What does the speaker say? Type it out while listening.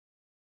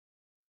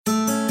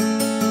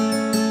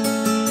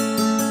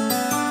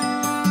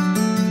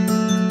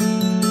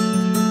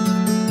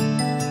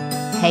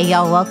Hey,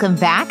 y'all, welcome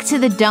back to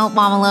the Don't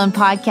Mom Alone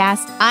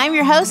podcast. I'm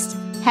your host,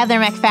 Heather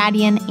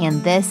McFadden,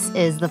 and this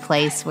is the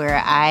place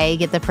where I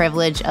get the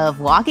privilege of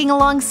walking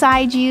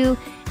alongside you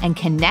and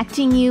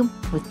connecting you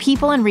with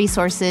people and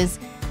resources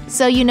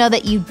so you know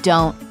that you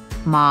don't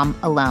mom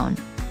alone.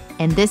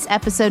 In this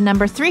episode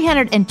number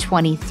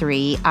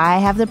 323, I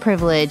have the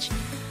privilege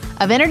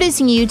of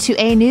introducing you to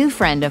a new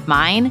friend of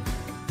mine,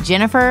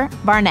 Jennifer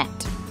Barnett.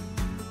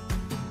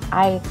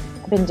 I've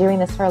been doing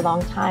this for a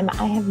long time.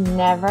 I have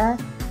never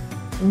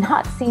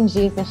not seen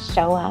Jesus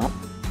show up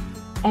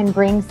and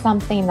bring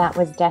something that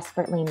was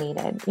desperately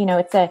needed. You know,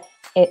 it's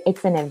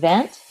an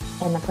event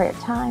in the prayer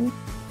time.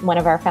 One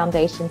of our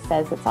foundations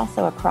says it's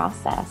also a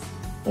process,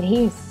 but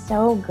he's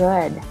so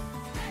good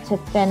to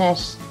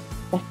finish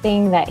the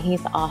thing that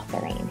he's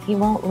authoring. He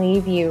won't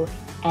leave you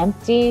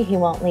empty. He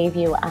won't leave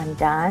you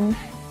undone.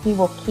 He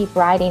will keep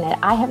writing it.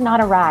 I have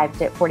not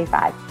arrived at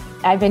 45.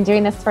 I've been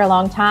doing this for a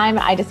long time.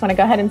 I just want to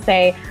go ahead and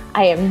say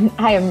I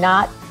am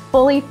not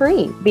fully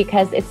free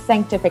because it's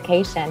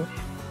sanctification,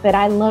 but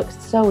I look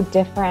so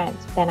different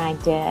than I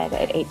did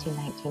at 18,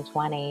 19,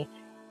 20.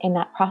 And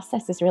that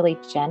process is really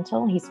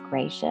gentle. He's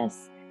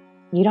gracious.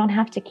 You don't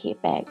have to keep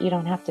it. You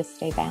don't have to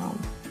stay bound.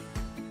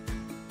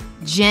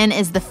 Jen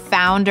is the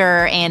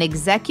founder and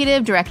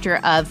executive director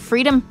of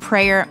Freedom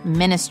Prayer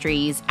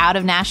Ministries out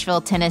of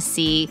Nashville,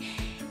 Tennessee.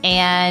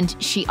 And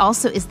she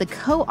also is the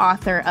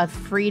co-author of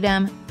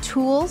Freedom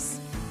Tools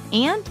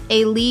and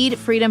a lead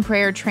freedom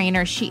prayer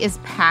trainer. She is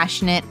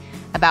passionate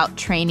about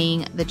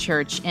training the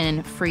church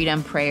in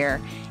freedom prayer.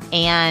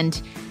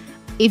 And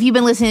if you've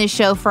been listening to the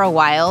show for a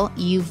while,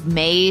 you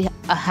may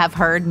have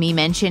heard me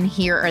mention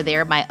here or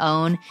there my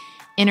own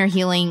inner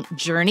healing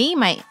journey,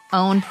 my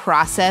own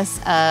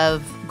process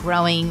of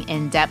growing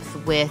in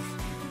depth with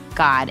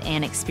God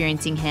and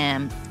experiencing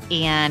Him.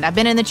 And I've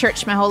been in the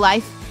church my whole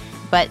life,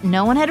 but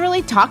no one had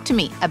really talked to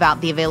me about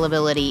the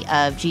availability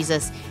of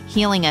Jesus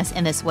healing us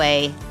in this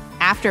way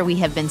after we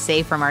have been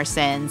saved from our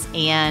sins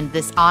and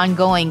this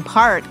ongoing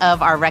part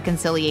of our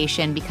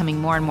reconciliation, becoming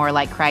more and more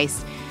like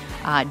Christ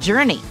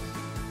journey.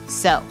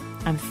 So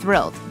I'm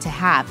thrilled to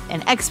have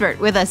an expert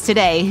with us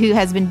today who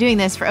has been doing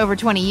this for over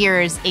 20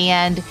 years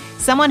and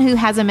someone who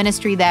has a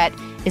ministry that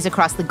is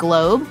across the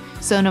globe.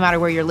 So no matter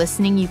where you're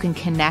listening, you can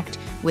connect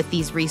with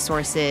these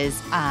resources.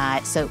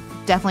 So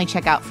definitely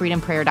check out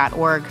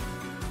freedomprayer.org.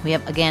 We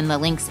have, again, the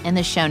links in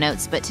the show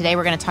notes. But today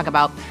we're going to talk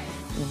about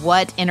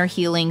what inner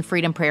healing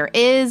freedom prayer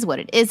is, what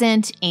it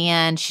isn't.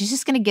 And she's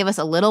just going to give us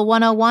a little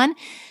 101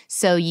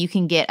 so you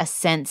can get a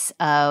sense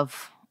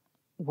of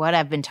what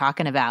I've been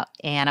talking about.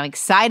 And I'm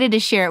excited to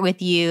share it with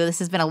you. This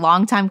has been a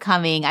long time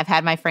coming. I've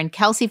had my friend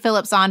Kelsey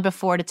Phillips on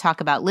before to talk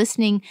about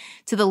listening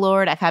to the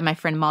Lord. I've had my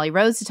friend Molly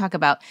Rose to talk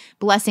about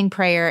blessing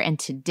prayer. And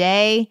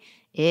today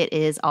it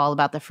is all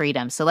about the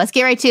freedom. So let's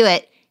get right to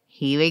it.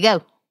 Here we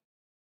go.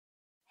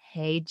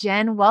 Hey,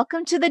 Jen,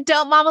 welcome to the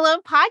Don't Mom Alone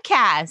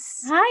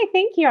podcast. Hi,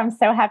 thank you. I'm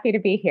so happy to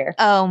be here.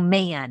 Oh,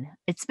 man.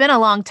 It's been a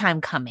long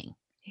time coming.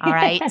 All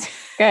right.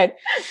 Good.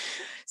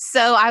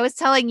 So I was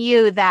telling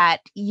you that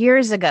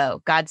years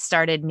ago, God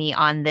started me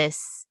on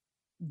this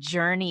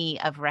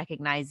journey of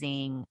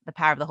recognizing the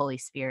power of the Holy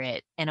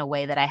Spirit in a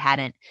way that I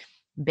hadn't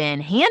been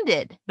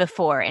handed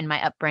before in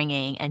my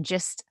upbringing, and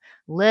just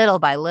little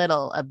by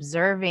little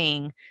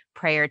observing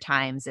prayer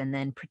times and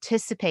then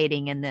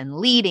participating and then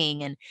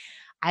leading. And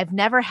I've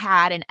never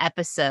had an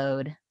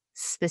episode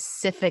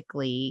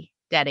specifically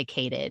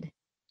dedicated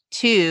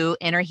to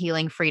inner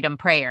healing freedom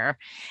prayer.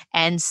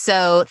 And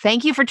so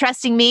thank you for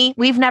trusting me.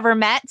 We've never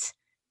met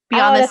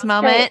beyond this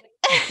moment.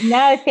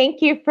 No,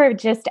 thank you for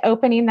just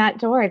opening that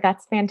door.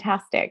 That's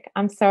fantastic.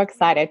 I'm so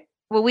excited.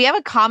 Well, we have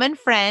a common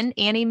friend,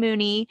 Annie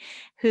Mooney,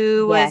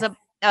 who was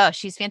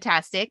she's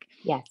fantastic.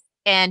 Yes.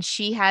 And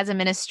she has a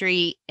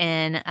ministry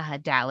in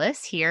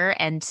Dallas here.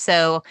 And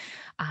so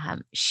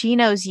she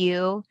knows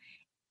you,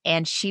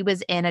 and she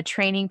was in a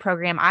training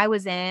program I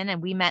was in,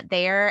 and we met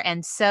there.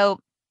 And so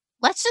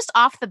let's just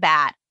off the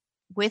bat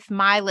with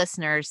my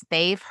listeners,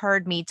 they've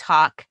heard me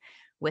talk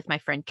with my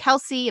friend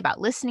Kelsey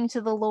about listening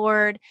to the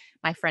Lord,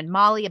 my friend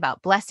Molly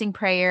about blessing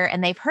prayer,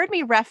 and they've heard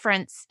me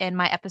reference in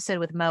my episode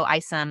with Mo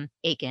Isom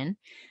Aiken,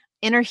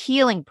 inner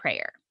healing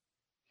prayer.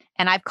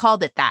 And I've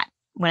called it that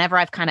whenever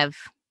I've kind of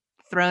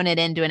thrown it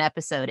into an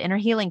episode, inner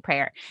healing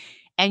prayer.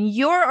 And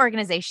your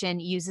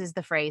organization uses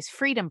the phrase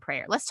freedom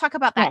prayer. Let's talk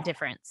about that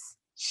difference.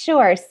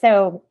 Sure.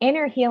 So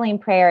inner healing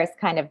prayer is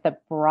kind of the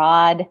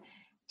broad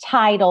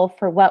title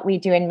for what we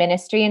do in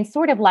ministry, and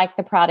sort of like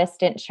the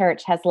Protestant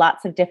church has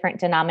lots of different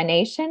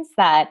denominations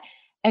that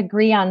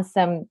agree on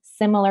some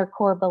similar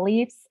core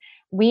beliefs.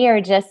 We are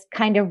just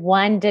kind of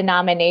one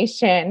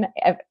denomination,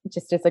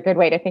 just as a good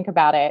way to think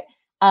about it,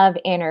 of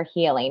inner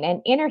healing.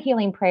 And inner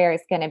healing prayer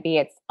is going to be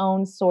its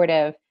own sort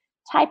of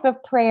type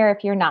of prayer.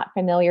 If you're not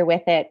familiar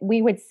with it,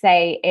 we would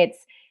say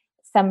it's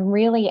some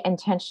really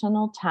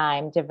intentional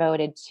time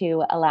devoted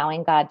to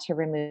allowing God to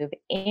remove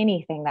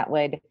anything that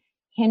would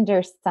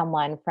hinder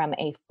someone from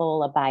a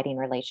full abiding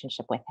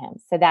relationship with Him.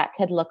 So that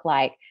could look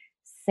like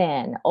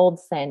sin, old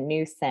sin,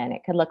 new sin.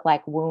 It could look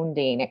like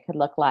wounding. It could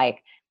look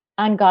like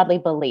ungodly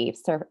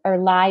beliefs or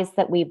lies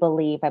that we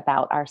believe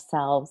about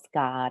ourselves,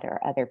 God, or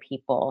other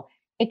people.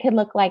 It could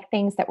look like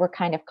things that we're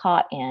kind of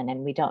caught in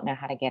and we don't know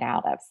how to get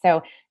out of.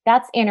 So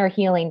that's inner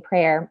healing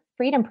prayer.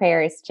 Freedom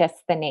prayer is just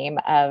the name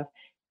of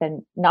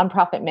the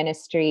nonprofit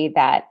ministry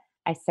that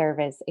I serve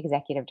as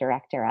executive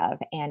director of.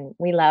 And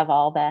we love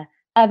all the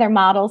other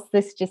models.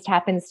 This just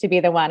happens to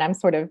be the one I'm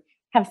sort of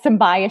have some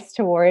bias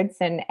towards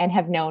and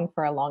have known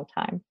for a long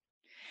time.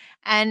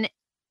 And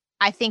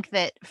I think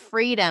that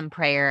freedom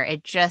prayer,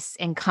 it just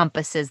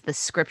encompasses the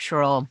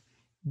scriptural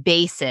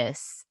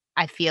basis.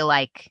 I feel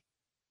like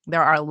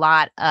there are a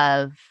lot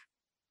of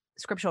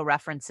scriptural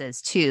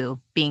references to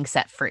being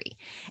set free.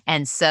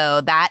 And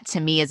so that to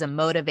me is a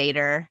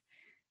motivator.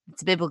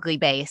 It's biblically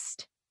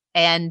based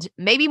and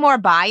maybe more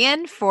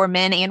buy-in for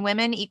men and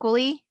women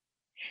equally.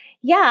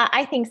 Yeah,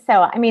 I think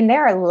so. I mean,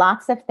 there are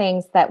lots of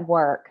things that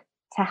work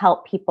to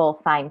help people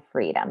find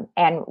freedom.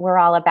 And we're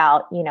all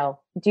about,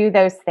 do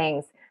those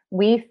things.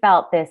 We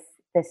felt this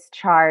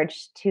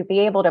charge to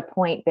be able to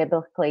point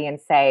biblically and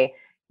say,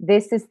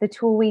 this is the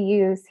tool we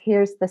use.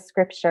 Here's the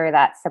scripture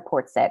that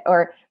supports it.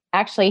 Or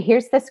actually,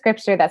 here's the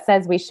scripture that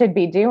says we should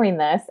be doing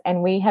this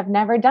and we have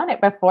never done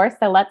it before.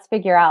 So let's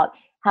figure out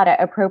how to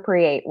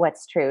appropriate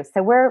what's true.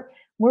 So we're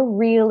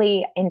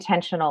really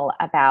intentional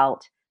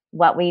about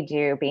what we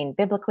do being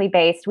biblically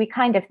based. We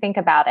kind of think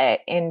about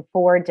it in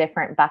 4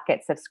 different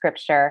buckets of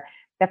scripture.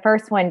 The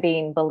first one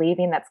being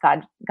believing that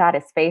God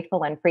is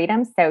faithful and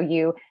freedom. So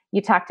you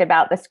talked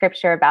about the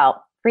scripture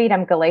about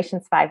freedom,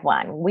 Galatians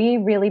 5:1. We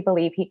really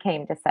believe he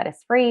came to set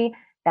us free,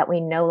 that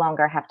we no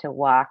longer have to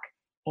walk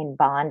in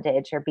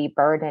bondage or be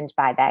burdened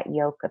by that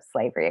yoke of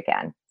slavery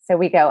again. So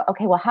we go,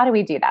 okay, well, how do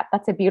we do that?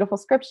 That's a beautiful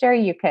scripture.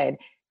 You could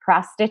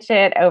cross stitch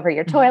it over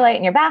your toilet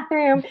in your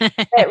bathroom.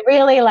 But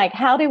really, like,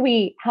 how do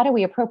we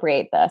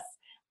appropriate this?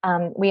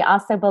 We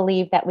also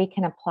believe that we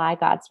can apply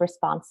God's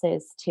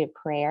responses to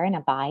prayer and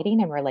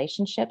abiding and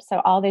relationships.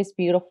 So all those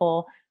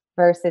beautiful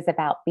verses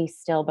about be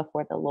still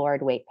before the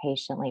Lord, wait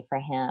patiently for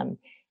him,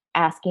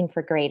 asking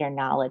for greater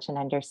knowledge and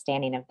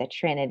understanding of the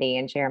Trinity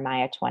in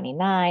Jeremiah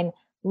 29,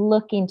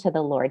 looking to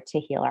the Lord to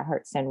heal our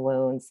hurts and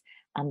wounds.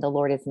 The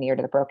Lord is near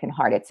to the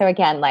brokenhearted. So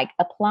again, like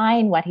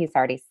applying what he's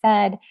already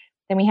said.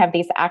 Then we have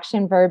these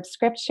action verb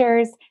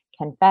scriptures: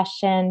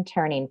 confession,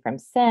 turning from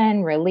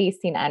sin,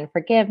 releasing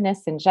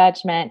unforgiveness and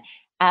judgment,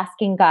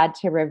 asking God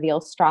to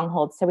reveal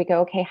strongholds. So we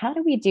go, okay, how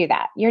do we do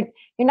that? You're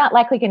not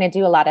likely going to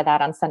do a lot of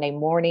that on Sunday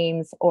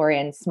mornings or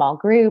in small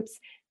groups.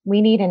 We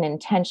need an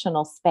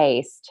intentional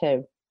space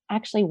to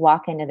actually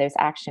walk into those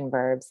action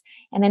verbs.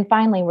 And then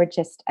finally, we're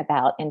just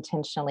about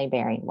intentionally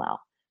bearing well.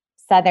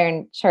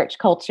 Southern church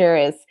culture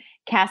is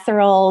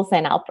casseroles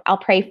and I'll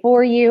pray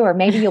for you, or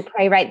maybe you'll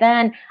pray right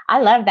then. I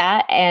love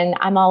that. And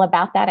I'm all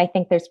about that. I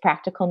think those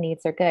practical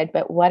needs are good.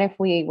 But what if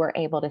we were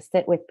able to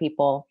sit with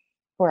people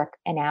for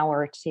an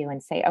hour or two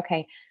and say,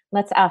 okay,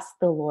 let's ask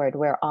the Lord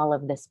where all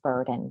of this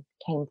burden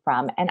came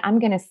from. And I'm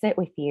going to sit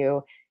with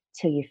you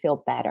till you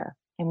feel better.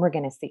 And we're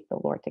going to seek the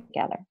Lord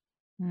together.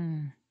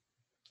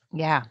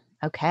 Yeah.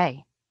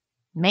 Okay.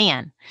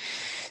 Man.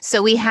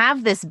 So we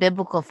have this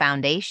biblical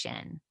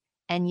foundation,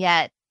 and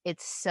yet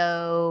it's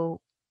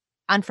so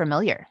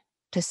unfamiliar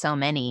to so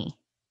many,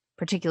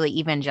 particularly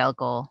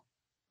evangelical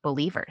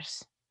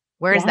believers.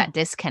 Where is Yeah. that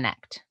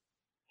disconnect?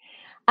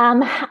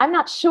 I'm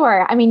not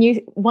sure. I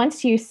mean,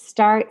 once you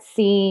start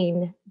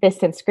seeing this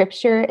in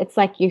scripture, it's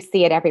like you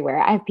see it everywhere.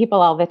 I have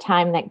people all the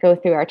time that go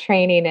through our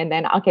training and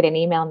then I'll get an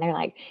email and they're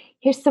like,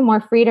 here's some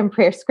more freedom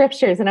prayer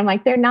scriptures. And I'm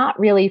like, they're not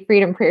really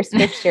freedom prayer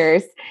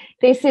scriptures.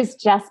 This has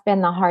just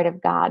been the heart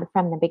of God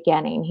from the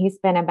beginning. He's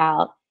been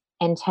about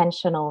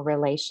intentional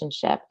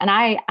relationship. And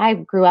I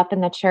grew up in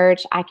the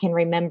church. I can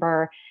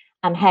remember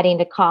heading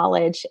to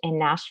college in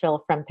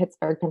Nashville from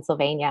Pittsburgh,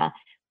 Pennsylvania,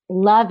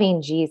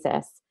 loving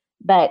Jesus.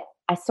 But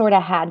I sort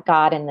of had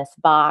God in this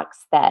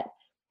box that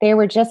there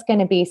were just going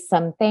to be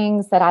some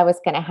things that I was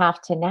going to have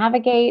to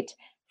navigate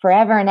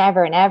forever and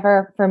ever and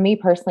ever. For me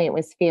personally, it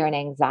was fear and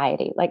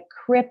anxiety, like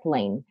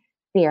crippling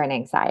fear and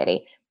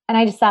anxiety. And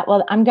I just thought,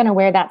 well, I'm going to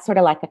wear that sort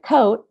of like a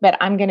coat, but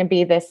I'm going to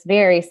be this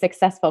very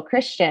successful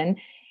Christian.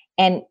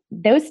 And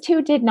those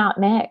two did not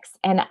mix.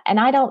 And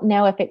I don't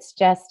know if it's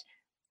just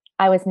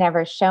I was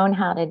never shown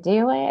how to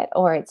do it,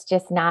 or it's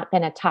just not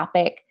been a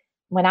topic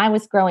when I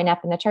was growing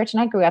up in the church.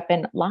 And I grew up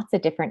in lots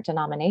of different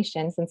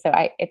denominations. And so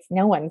it's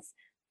no one's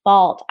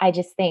fault. I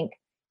just think,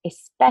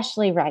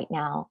 especially right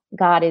now,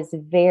 God is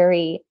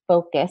very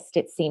focused,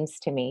 it seems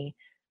to me,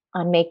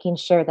 on making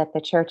sure that the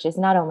church is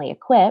not only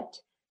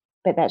equipped,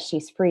 but that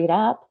she's freed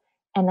up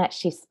and that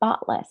she's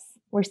spotless.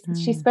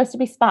 She's supposed to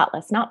be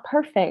spotless, not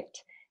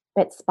perfect,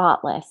 but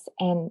spotless.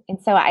 And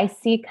so I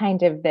see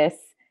kind of this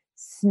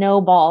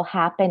snowball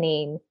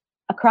happening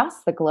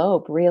across the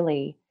globe,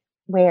 really,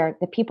 where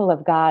the people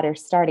of God are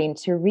starting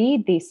to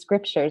read these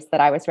scriptures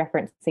that I was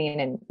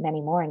referencing and many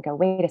more and go,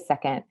 wait a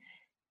second,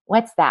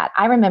 what's that?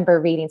 I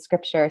remember reading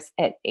scriptures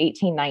at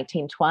 18,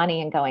 19,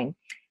 20 and going,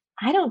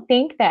 I don't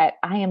think that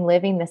I am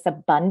living this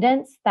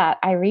abundance that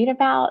I read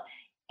about.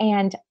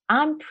 And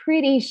I'm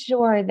pretty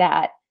sure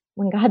that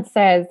when God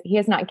says he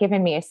has not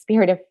given me a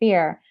spirit of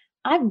fear,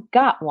 I've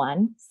got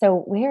one.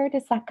 So where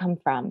does that come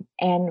from?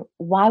 And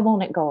why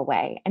won't it go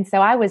away? And so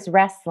I was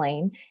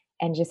wrestling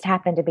and just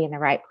happened to be in the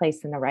right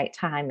place in the right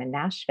time in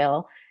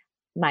Nashville.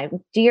 My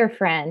dear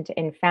friend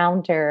and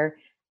founder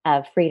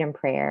of Freedom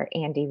Prayer,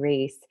 Andy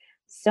Reese,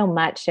 so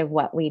much of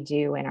what we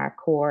do in our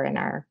core and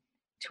our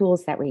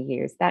tools that we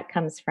use, that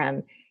comes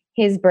from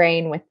his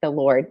brain with the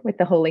Lord, with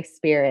the Holy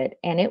Spirit.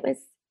 And it was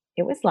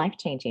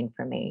life-changing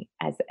for me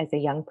as a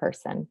young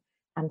person.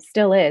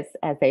 Still is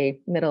as a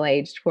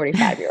middle-aged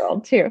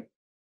 45-year-old too.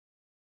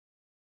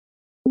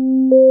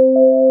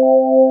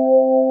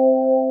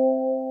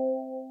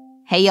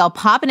 Hey, y'all,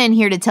 popping in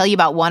here to tell you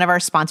about one of our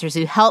sponsors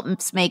who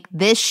helps make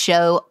this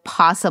show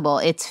possible.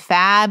 It's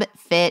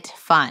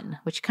FabFitFun,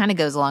 which kind of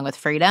goes along with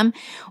freedom.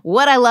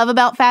 What I love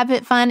about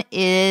FabFitFun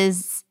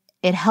is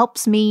it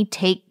helps me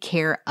take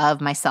care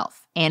of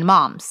myself. And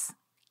moms,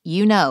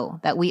 you know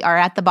that we are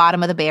at the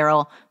bottom of the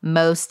barrel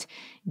most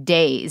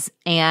days.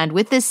 And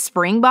with this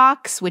spring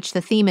box, which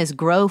the theme is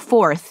Grow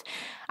Forth,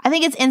 I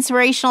think it's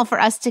inspirational for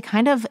us to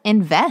kind of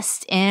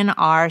invest in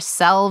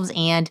ourselves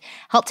and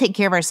help take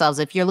care of ourselves.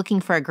 If you're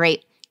looking for a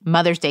great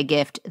Mother's Day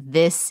gift,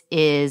 this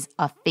is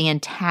a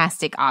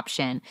fantastic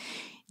option.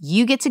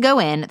 You get to go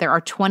in. There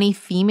are 20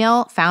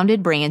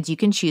 female-founded brands you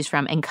can choose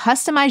from and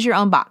customize your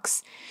own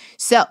box.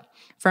 So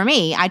for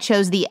me, I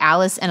chose the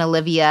Alice and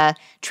Olivia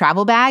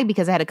travel bag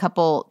because I had a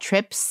couple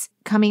trips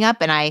coming up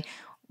and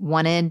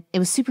it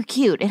was super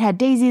cute. It had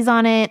daisies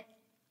on it.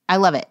 I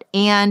love it.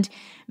 And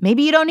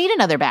maybe you don't need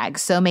another bag.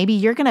 So maybe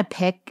you're going to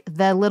pick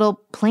the little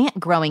plant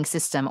growing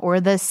system or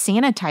the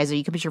sanitizer.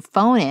 You can put your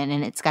phone in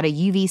and it's got a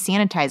UV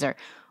sanitizer.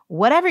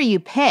 Whatever you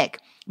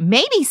pick,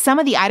 maybe some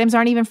of the items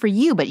aren't even for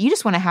you, but you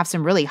just want to have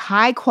some really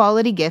high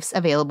quality gifts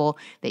available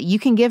that you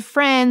can give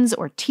friends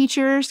or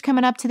teachers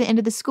coming up to the end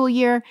of the school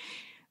year.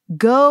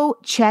 Go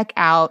check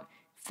out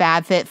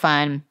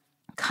FabFitFun.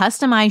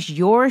 Customize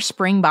your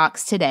spring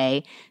box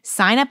today.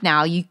 Sign up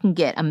now. You can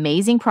get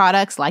amazing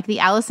products like the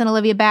Alice and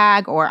Olivia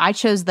bag, or I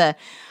chose the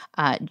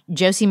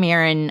Josie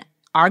Marin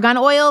argan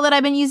oil that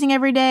I've been using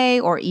every day,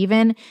 or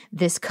even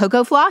this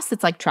cocoa floss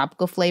that's like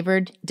tropical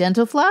flavored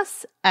dental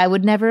floss. I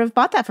would never have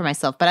bought that for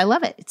myself, but I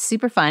love it. It's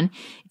super fun.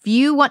 If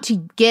you want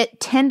to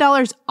get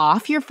 $10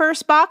 off your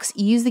first box,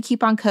 use the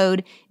coupon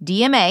code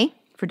DMA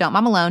for Don't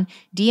Mom Alone,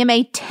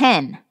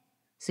 DMA10.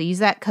 So use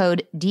that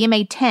code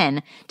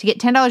DMA10 to get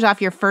 $10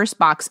 off your first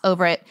box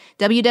over at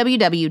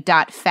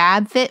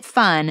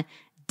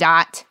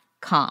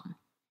www.fabfitfun.com.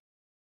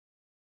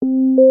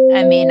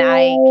 I mean,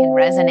 I can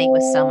resonate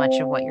with so much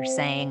of what you're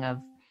saying of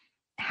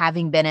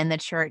having been in the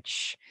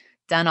church,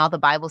 done all the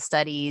Bible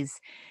studies.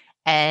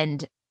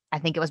 And I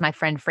think it was my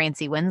friend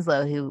Francie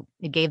Winslow who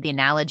gave the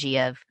analogy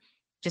of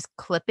just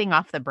clipping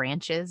off the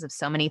branches of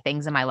so many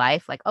things in my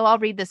life. Like, oh, I'll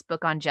read this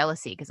book on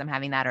jealousy because I'm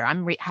having that, or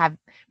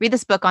read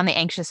this book on the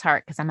anxious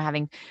heart because I'm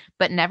having,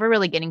 but never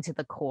really getting to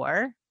the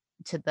core,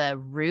 to the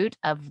root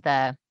of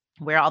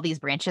where all these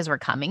branches were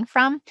coming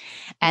from.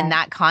 And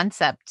that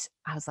concept,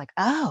 I was like,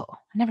 oh,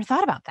 I never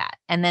thought about that.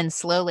 And then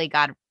slowly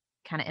God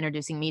kind of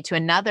introducing me to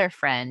another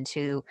friend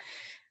who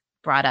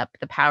brought up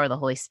the power of the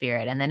Holy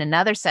Spirit. And then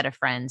another set of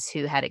friends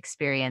who had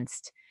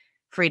experienced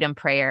freedom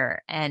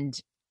prayer. And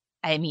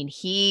I mean,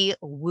 he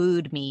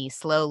wooed me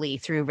slowly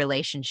through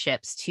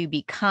relationships to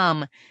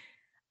become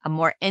a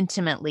more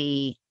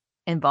intimately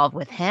involved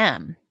with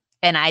him.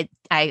 And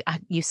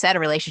you said a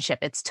relationship.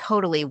 It's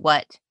totally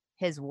what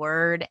his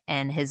word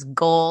and his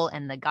goal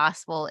and the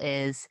gospel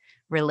is: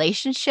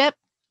 relationship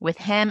with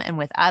him and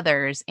with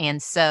others.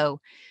 And so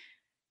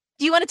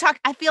do you want to talk?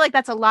 I feel like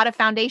that's a lot of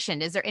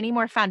foundation. Is there any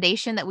more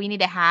foundation that we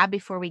need to have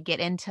before we get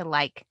into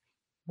like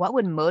what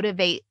would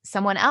motivate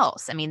someone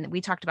else? I mean,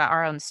 we talked about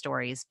our own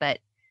stories, but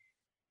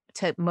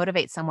to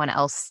motivate someone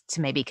else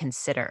to maybe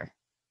consider?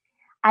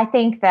 I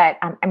think that,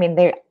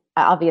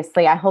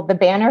 obviously I hold the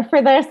banner for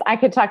this. I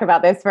could talk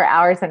about this for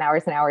hours and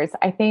hours and hours.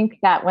 I think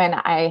that when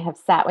I have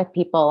sat with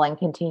people and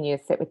continue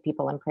to sit with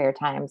people in prayer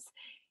times,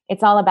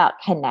 it's all about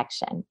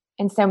connection.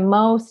 And so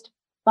most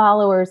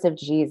followers of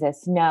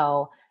Jesus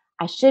know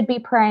I should be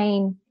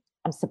praying.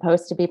 I'm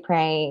supposed to be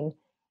praying.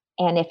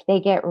 And if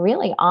they get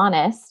really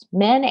honest,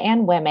 men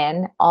and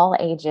women, all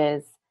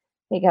ages,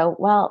 they go,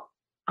 well,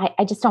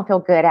 I just don't feel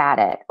good at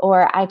it,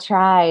 or I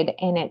tried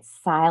and it's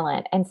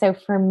silent. And so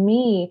for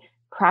me,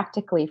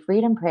 practically,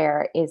 freedom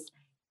prayer is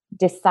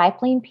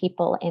discipling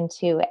people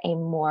into a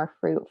more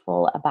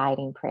fruitful,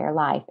 abiding prayer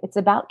life. It's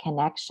about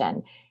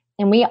connection.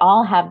 And we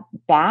all have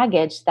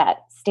baggage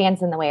that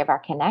stands in the way of our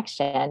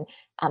connection.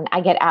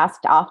 I get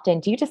asked often,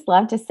 do you just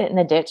love to sit in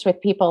the ditch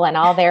with people and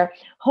all their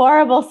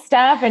horrible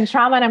stuff and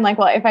trauma? And I'm like,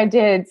 well, if I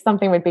did,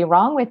 something would be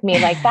wrong with me.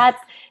 Like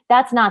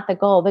that's not the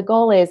goal. The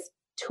goal is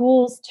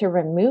tools to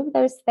remove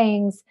those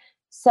things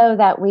so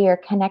that we are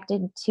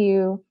connected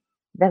to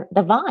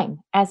the vine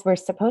as we're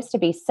supposed to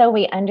be. So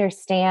we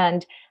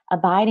understand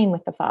abiding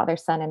with the Father,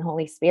 Son, and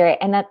Holy Spirit.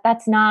 And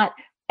that's not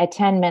a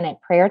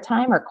 10-minute prayer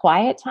time or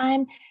quiet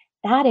time.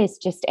 That is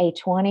just a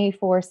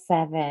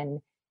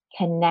 24/7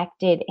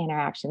 connected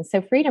interaction.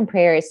 So freedom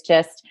prayer is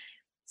just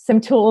some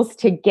tools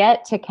to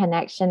get to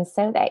connection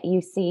so that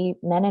you see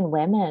men and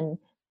women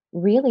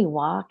really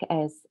walk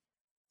as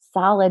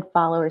solid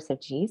followers of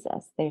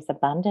Jesus. There's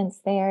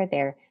abundance there.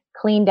 They're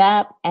cleaned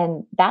up.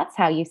 And that's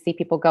how you see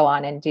people go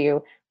on and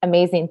do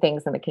amazing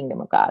things in the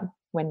kingdom of God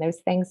when those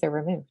things are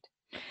removed.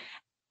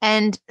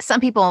 And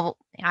some people,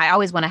 I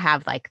always want to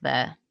have like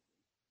the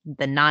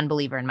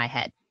non-believer in my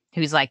head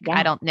who's like,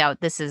 I don't know,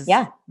 this is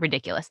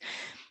ridiculous.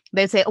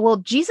 They'd say, well,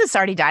 Jesus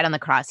already died on the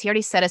cross. He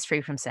already set us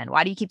free from sin.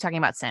 Why do you keep talking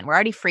about sin? We're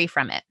already free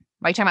from it.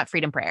 Why are you talking about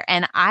freedom prayer?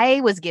 And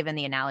I was given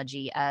the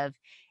analogy of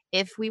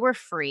if we were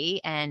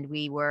free and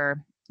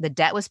the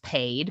debt was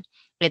paid,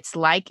 it's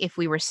like if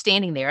we were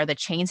standing there, the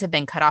chains have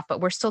been cut off,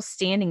 but we're still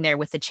standing there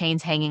with the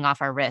chains hanging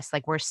off our wrists.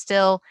 Like we're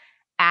still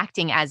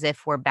acting as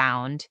if we're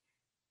bound.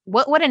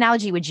 What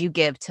analogy would you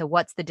give to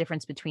what's the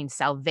difference between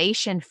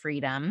salvation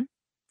freedom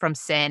from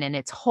sin and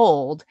its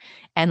hold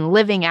and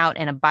living out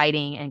and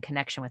abiding in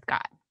connection with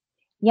God?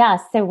 Yeah,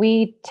 so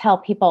we tell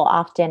people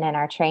often in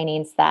our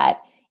trainings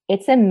that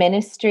it's a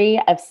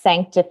ministry of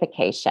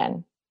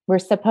sanctification. We're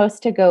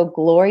supposed to go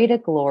glory to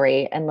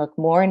glory and look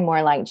more and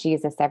more like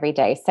Jesus every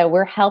day. So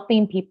we're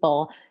helping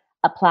people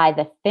apply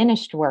the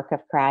finished work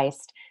of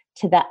Christ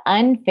to the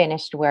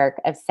unfinished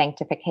work of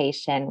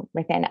sanctification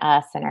within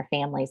us and our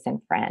families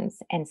and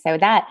friends. And so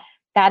that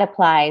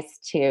applies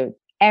to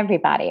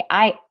everybody.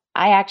 I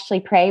actually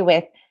pray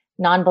with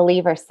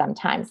non-believers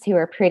sometimes who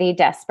are pretty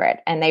desperate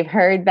and they've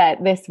heard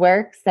that this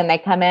works and they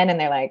come in and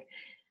they're like,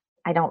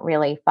 I don't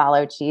really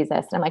follow Jesus.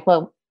 And I'm like,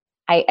 well,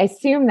 I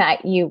assume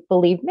that you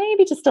believe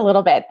maybe just a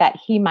little bit that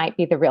he might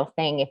be the real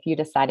thing if you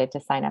decided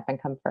to sign up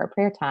and come for a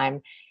prayer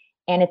time.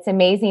 And it's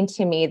amazing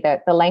to me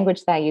that the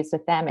language that I use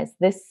with them is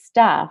this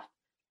stuff,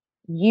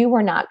 you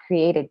were not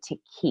created to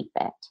keep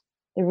it.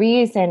 The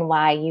reason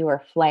why you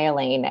are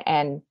flailing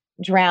and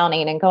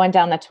drowning and going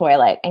down the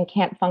toilet and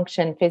can't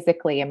function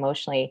physically,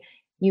 emotionally,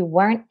 you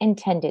weren't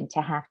intended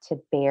to have to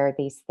bear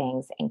these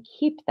things and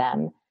keep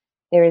them.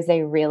 There is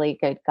a really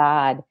good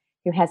God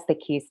who has the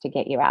keys to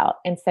get you out.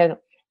 And so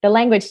the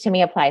language to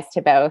me applies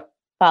to both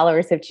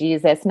followers of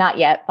Jesus, not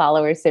yet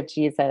followers of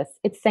Jesus.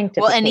 It's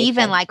sanctification. Well, and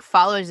even like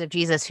followers of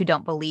Jesus who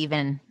don't believe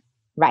in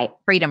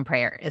freedom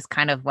prayer is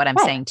kind of what I'm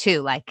saying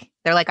too. Like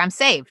they're like, I'm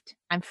saved,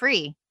 I'm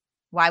free.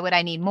 Why would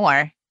I need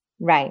more?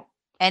 Right.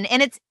 And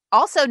it's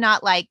also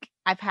not like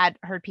I've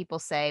heard people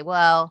say,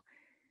 well,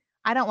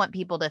 I don't want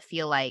people to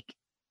feel like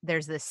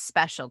there's this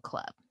special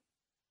club.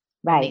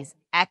 Right. These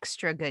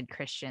extra good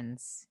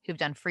Christians who've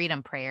done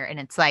freedom prayer. And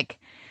it's like,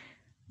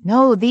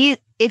 no,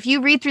 if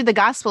you read through the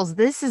Gospels,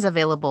 this is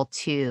available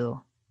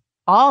to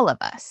all of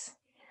us.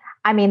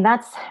 I mean,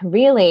 that's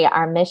really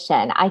our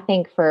mission. I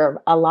think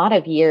for a lot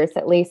of years,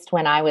 at least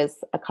when I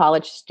was a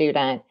college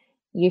student,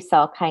 you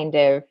saw kind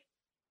of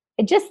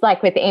just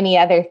like with any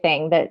other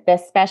thing, the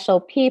special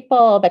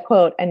people, the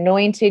quote,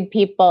 anointed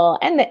people,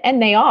 and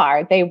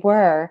they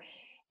were.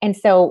 And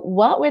so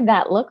what would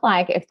that look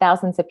like if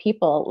thousands of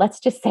people, let's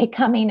just say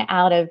coming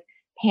out of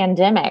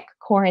pandemic,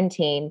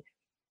 quarantine,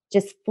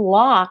 just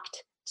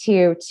flocked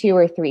to 2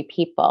 or 3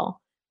 people?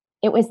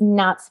 It was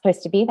not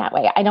supposed to be that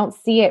way. I don't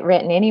see it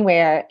written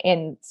anywhere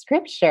in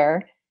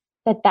scripture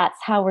that that's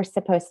how we're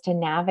supposed to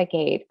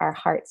navigate our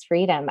heart's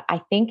freedom.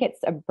 I think it's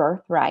a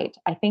birthright.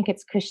 I think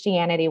it's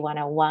Christianity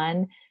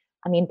 101.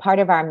 I mean, part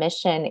of our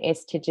mission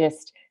is to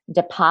just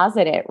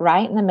deposit it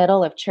right in the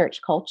middle of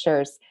church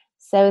cultures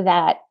so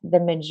that the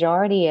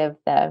majority of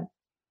the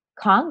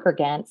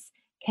congregants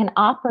can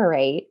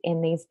operate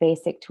in these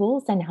basic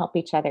tools and help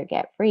each other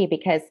get free,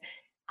 because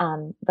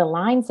the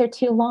lines are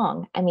too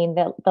long. I mean,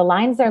 the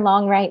lines are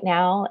long right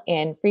now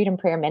in Freedom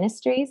Prayer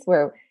Ministries.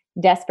 We're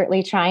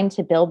desperately trying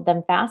to build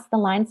them fast. The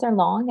lines are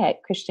long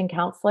at Christian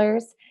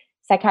counselors,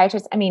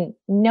 psychiatrists. I mean,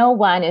 no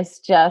one is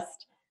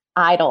just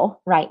idle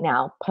right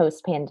now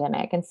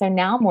post-pandemic. And so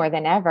now more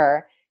than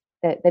ever,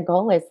 the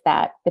goal is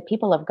that the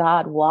people of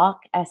God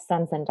walk as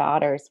sons and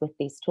daughters with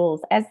these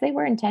tools as they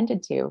were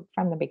intended to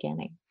from the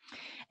beginning.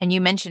 And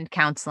you mentioned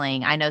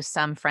counseling. I know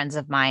some friends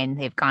of mine,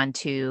 they've gone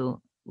to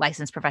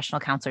licensed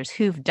professional counselors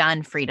who've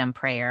done freedom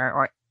prayer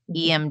or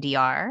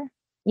EMDR.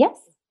 Yes.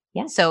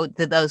 Yes. So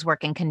do those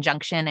work in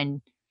conjunction?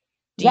 And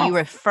do you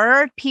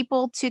refer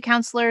people to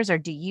counselors or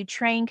do you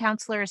train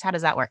counselors? How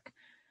does that work?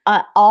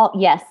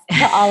 Yes,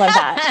 to all of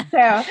that.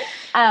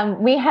 So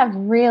we have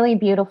really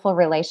beautiful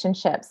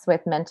relationships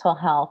with mental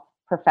health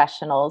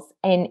professionals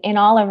in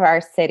all of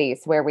our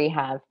cities where we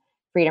have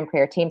freedom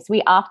prayer teams.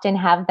 We often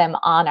have them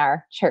on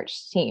our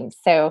church teams.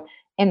 So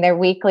in their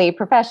weekly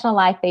professional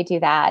life, they do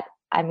that.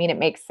 I mean, it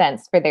makes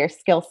sense for their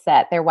skill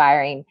set, their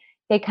wiring.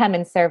 They come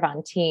and serve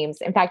on teams.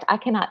 In fact, I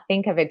cannot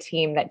think of a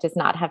team that does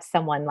not have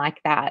someone like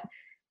that,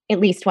 at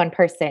least one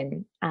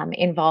person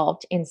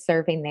involved in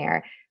serving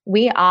there.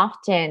 We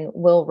often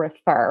will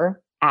refer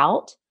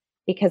out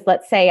because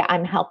let's say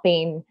I'm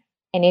helping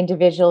an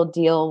individual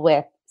deal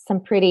with some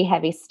pretty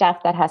heavy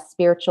stuff that has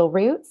spiritual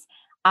roots.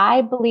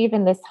 I believe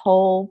in this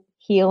whole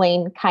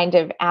healing kind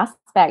of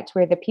aspect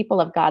where the people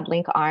of God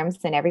link arms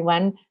and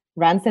everyone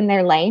runs in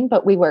their lane,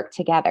 but we work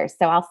together.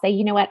 So I'll say,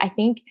 you know what, I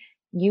think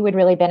you would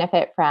really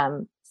benefit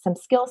from some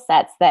skill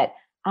sets that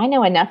I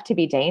know enough to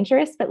be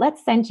dangerous, but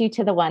let's send you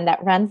to the one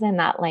that runs in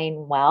that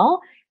lane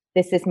well.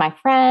 This is my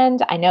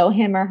friend. I know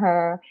him or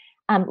her.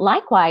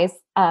 Likewise,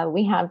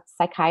 we have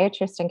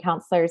psychiatrists and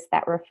counselors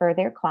that refer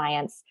their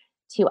clients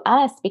to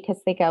us because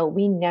they go,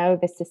 we know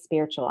this is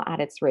spiritual at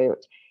its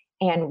root.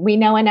 And we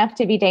know enough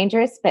to be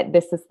dangerous, but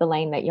this is the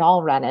lane that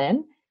y'all run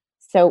in.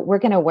 So we're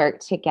going to work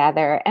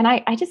together. And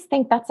I just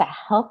think that's a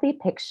healthy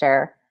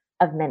picture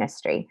of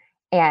ministry,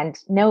 and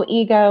no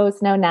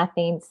egos, no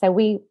nothing. So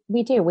we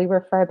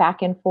refer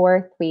back and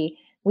forth. We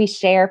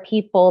share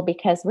people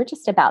because we're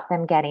just about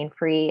them getting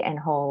free and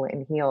whole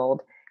and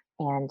healed,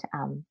 and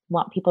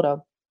want people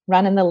to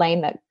run in the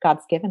lane that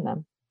God's given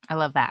them. I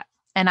love that.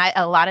 And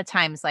a lot of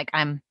times, like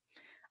I'm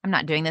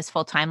not doing this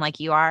full time like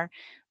you are,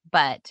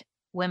 but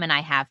women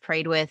I have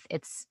prayed with,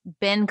 it's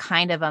been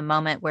kind of a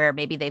moment where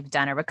maybe they've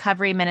done a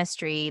recovery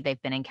ministry,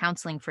 they've been in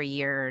counseling for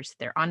years,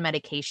 they're on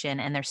medication,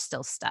 and they're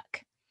still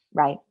stuck.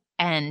 Right.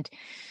 And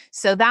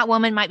so that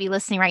woman might be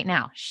listening right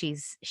now.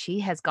 She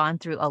has gone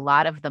through a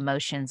lot of the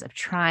motions of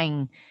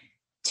trying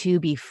to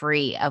be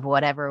free of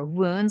whatever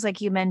wounds, like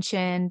you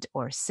mentioned,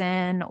 or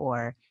sin,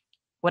 or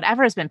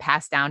whatever has been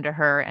passed down to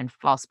her, and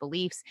false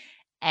beliefs.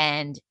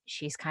 And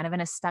she's kind of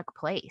in a stuck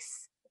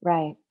place.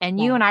 Right. And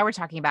you and I were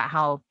talking about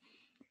how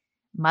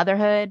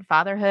motherhood,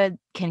 fatherhood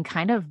can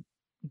kind of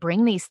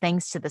bring these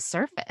things to the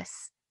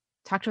surface.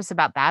 Talk to us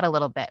about that a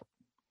little bit.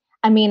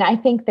 I mean, I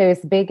think those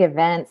big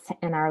events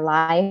in our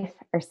life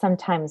are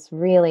sometimes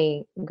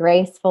really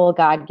graceful,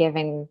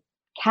 God-given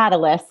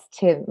catalysts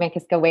to make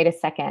us go, wait a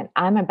second,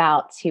 I'm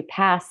about to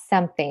pass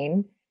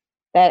something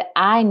that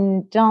I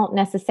don't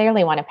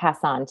necessarily want to pass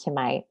on to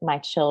my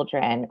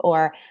children,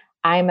 or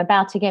I'm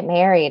about to get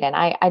married and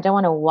I don't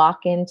want to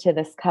walk into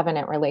this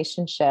covenant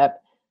relationship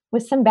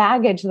with some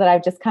baggage that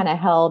I've just kind of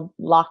held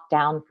locked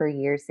down for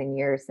years and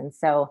years. And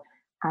so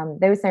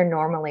those are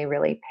normally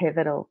really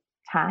pivotal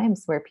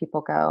times where people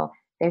go,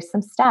 there's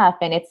some stuff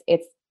and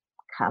it's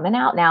coming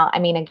out now. I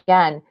mean,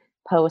 again,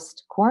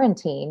 post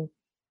quarantine,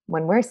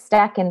 when we're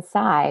stuck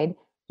inside,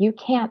 you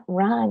can't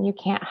run, you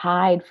can't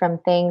hide from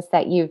things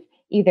that you've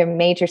either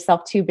made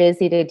yourself too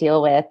busy to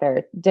deal with,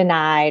 or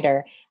denied,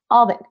 or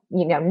all that,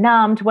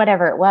 numbed,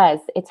 whatever it was.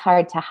 It's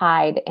hard to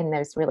hide in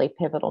those really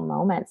pivotal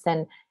moments.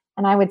 And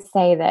I would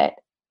say that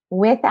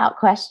without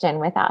question,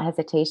 without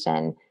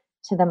hesitation,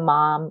 to the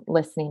mom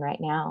listening right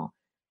now,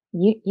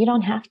 you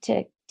don't have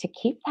to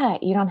keep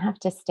that. You don't have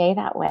to stay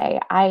that way.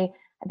 I've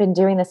been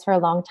doing this for a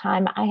long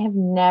time. I have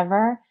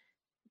never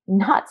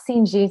not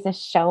seen Jesus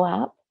show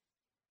up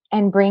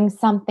and bring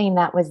something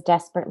that was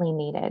desperately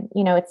needed.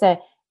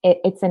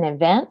 It's an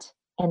event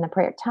in the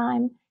prayer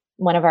time.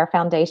 One of our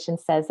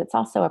foundations says it's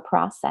also a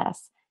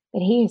process,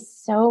 but he is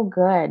so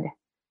good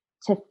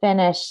to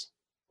finish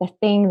the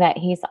thing that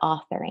he's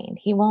authoring.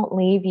 He won't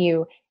leave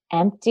you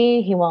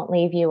empty. He won't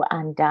leave you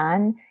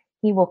undone.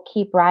 He will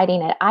keep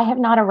writing it. I have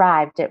not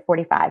arrived at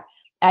 45.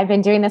 I've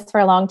been doing this for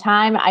a long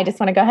time. I just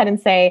want to go ahead and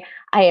say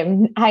I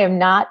am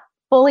not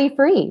fully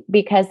free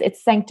because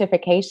it's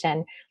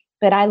sanctification,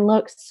 but I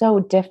look so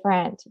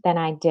different than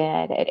I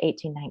did at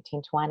 18,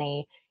 19,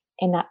 20.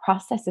 And that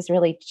process is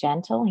really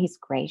gentle. He's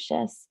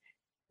gracious.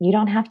 You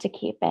don't have to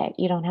keep it.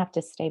 You don't have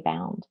to stay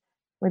bound,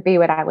 would be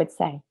what I would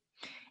say.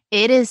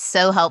 It is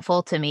so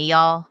helpful to me,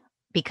 y'all,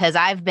 because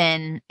I've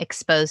been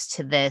exposed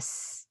to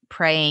this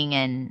praying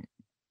and,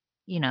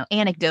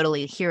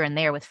 anecdotally here and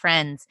there with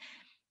friends.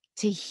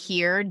 To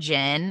hear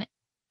Jen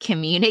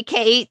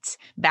communicate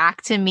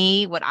back to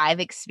me what I've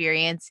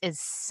experienced is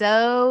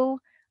so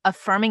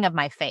affirming of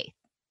my faith.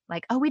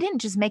 Like, oh, we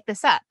didn't just make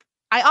this up.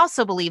 I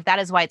also believe that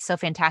is why it's so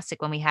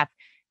fantastic when we have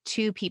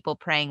two people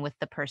praying with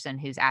the person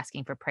who's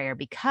asking for prayer,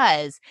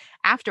 because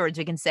afterwards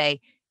we can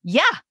say,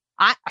 yeah,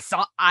 I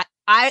saw,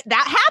 that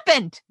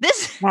happened.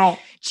 This right.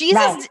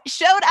 Jesus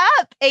showed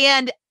up.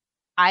 And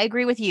I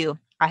agree with you.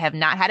 I have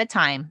not had a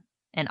time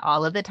in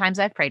all of the times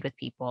I've prayed with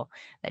people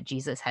that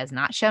Jesus has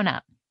not shown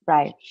up.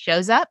 Right. He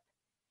shows up.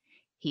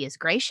 He is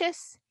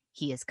gracious.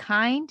 He is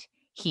kind.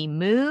 He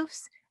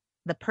moves.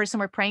 The person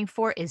we're praying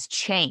for is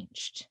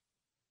changed.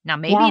 Now,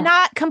 maybe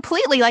not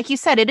completely, like you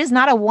said, it is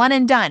not a one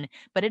and done,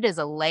 but it is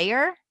a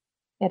layer.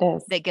 It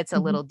is. That gets a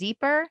little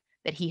deeper,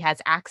 that he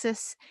has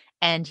access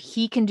and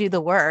he can do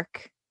the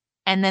work.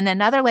 And then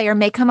another layer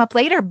may come up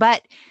later,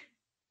 but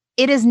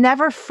it is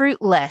never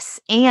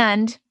fruitless.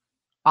 And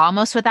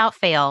almost without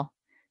fail,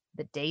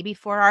 the day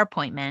before our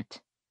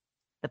appointment,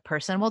 the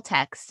person will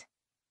text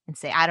and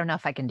say, I don't know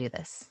if I can do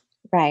this.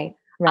 Right.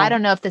 I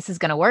don't know if this is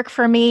going to work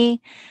for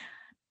me.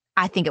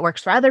 I think it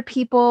works for other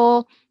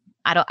people.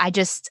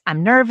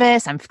 I'm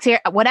nervous. I'm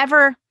scared.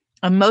 Whatever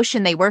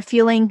emotion they were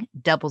feeling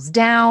doubles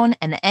down,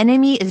 and the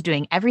enemy is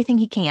doing everything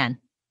he can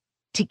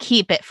to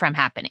keep it from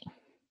happening.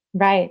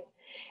 Right.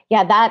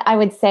 Yeah, that I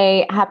would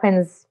say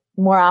happens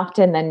more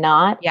often than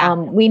not. Yeah.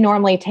 We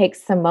normally take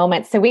some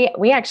moments. So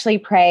we actually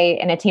pray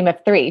in a team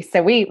of 3.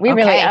 So we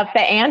really up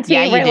the ante.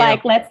 Yeah, We're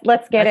like,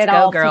 let's get it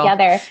all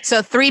together.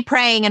 So 3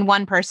 praying and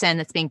 1 person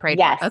that's being prayed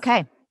for.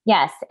 Okay.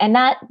 Yes. And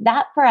that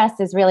for us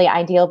is really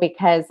ideal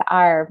because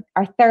our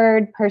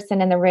third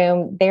person in the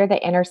room, they're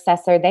the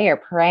intercessor. They are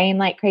praying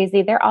like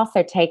crazy. They're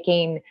also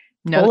taking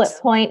bullet Notes.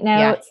 point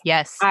Yeah. notes.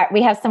 Yes.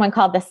 We have someone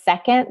called the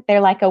second.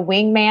 They're like a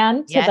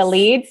wingman to the Yes.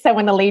 lead. So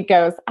when the lead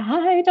goes,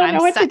 I don't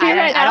know what to do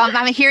right now. I'm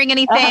not hearing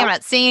anything. I'm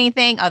not seeing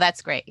anything. Oh,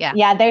 that's great. Yeah.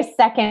 Yeah, their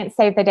second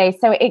save the day.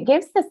 So it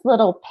gives this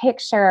little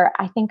picture,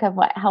 I think, of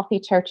what healthy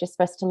church is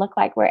supposed to look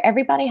like, where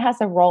everybody has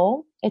a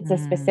role. It's a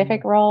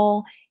specific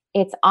role.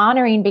 It's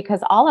honoring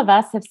because all of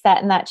us have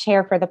sat in that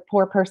chair for the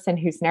poor person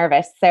who's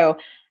nervous. So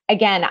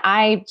again,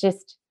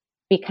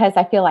 because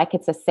I feel like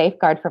it's a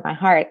safeguard for my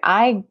heart,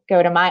 I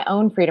go to my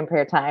own freedom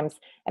prayer times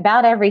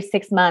about every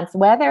 6 months,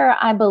 whether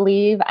I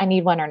believe I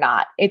need one or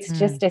not. It's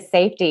just a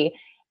safety.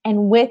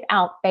 And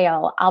without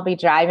fail, I'll be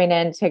driving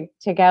in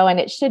to go, and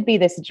it should be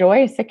this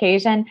joyous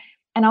occasion.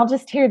 And I'll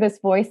just hear this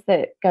voice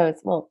that goes,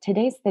 well,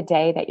 today's the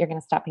day that you're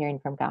going to stop hearing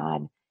from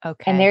God.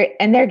 Okay.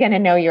 And they're going to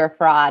know you're a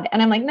fraud.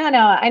 And I'm like, no,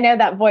 I know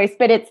that voice,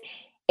 but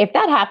if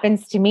that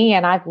happens to me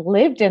and I've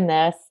lived in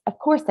this, of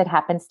course it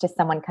happens to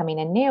someone coming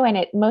in new.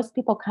 And most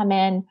people come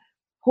in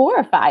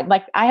horrified.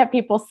 Like I have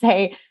people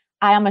say,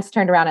 I almost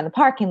turned around in the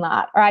parking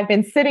lot, or I've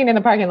been sitting in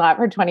the parking lot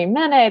for 20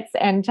 minutes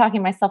and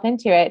talking myself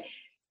into it.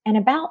 And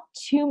about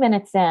 2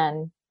 minutes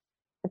in,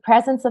 the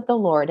presence of the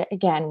Lord,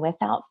 again,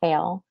 without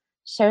fail,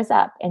 shows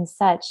up in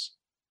such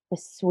the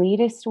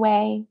sweetest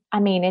way. I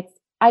mean,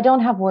 I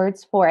don't have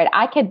words for it.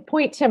 I could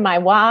point to my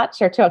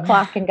watch or to a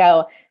clock and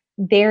go,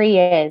 there he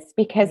is,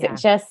 because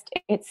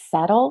it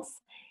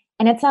settles.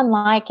 And it's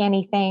unlike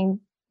anything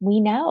we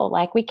know.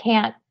 Like we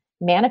can't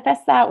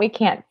manifest that. We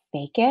can't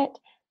fake it.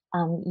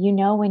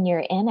 When you're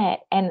in it.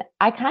 And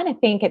I kind of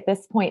think at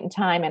this point in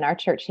time in our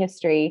church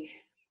history,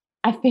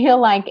 I feel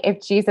like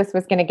if Jesus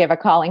was going to give a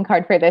calling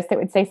card for this, it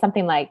would say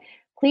something like,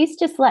 please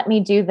just let me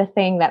do the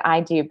thing that I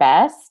do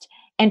best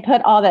and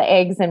put all the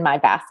eggs in my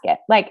basket.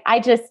 Like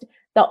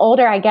the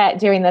older I get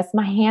doing this,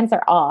 my hands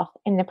are off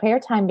in the prayer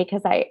time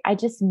because I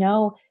just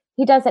know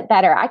he does it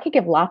better. I could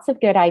give lots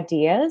of good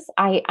ideas.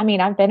 I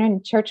mean, I've been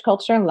in church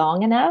culture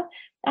long enough.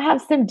 I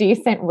have some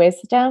decent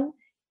wisdom.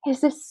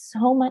 His is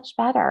so much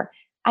better.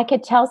 I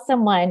could tell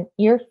someone,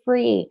 you're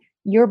free,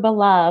 you're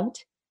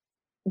beloved.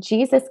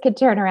 Jesus could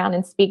turn around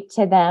and speak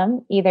to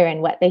them either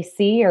in what they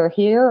see or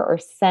hear or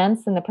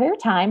sense in the prayer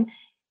time.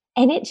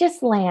 And it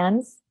just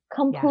lands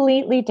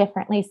completely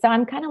differently. So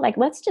I'm kind of like,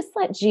 let's just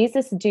let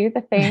Jesus do the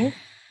thing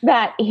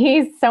that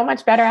he's so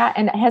much better at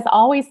and has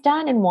always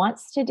done and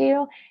wants to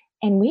do.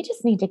 And we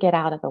just need to get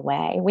out of the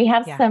way. We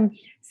have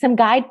some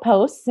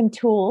guideposts, some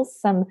tools,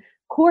 some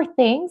core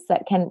things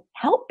that can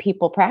help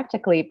people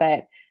practically.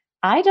 But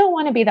I don't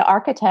want to be the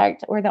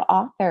architect or the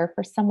author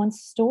for someone's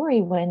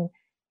story when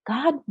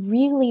God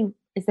really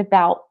is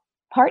about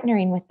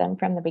partnering with them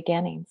from the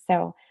beginning.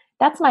 So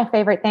that's my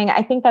favorite thing.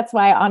 I think that's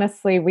why,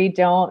 honestly, we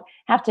don't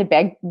have to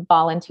beg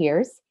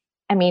volunteers.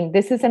 I mean,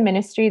 this is a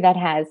ministry that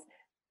has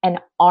an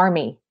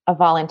army of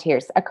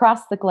volunteers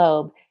across the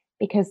globe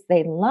because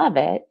they love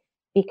it,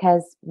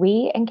 because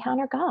we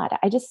encounter God.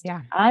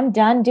 I'm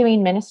done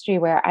doing ministry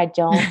where I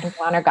don't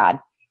encounter God.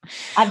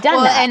 I've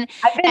done that.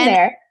 I've been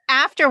there.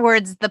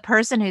 Afterwards, the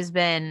person who's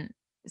been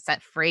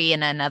set free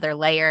in another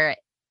layer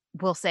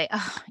will say,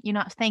 oh,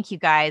 thank you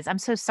guys. I'm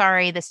so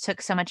sorry this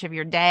took so much of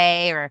your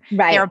day, or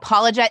they're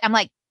apologize. I'm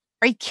like,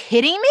 are you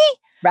kidding me?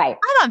 Right.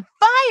 I'm on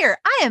fire.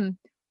 I am,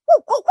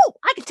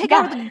 I could take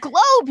over the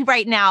globe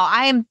right now.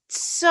 I am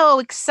so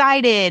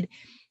excited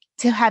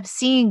to have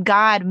seen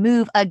God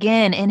move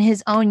again in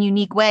his own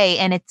unique way.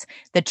 And it's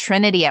the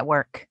Trinity at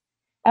work.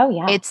 Oh,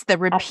 yeah. It's the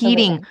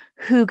repeating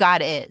who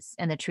God is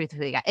and the truth of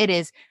who God. It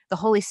is the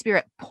Holy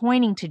Spirit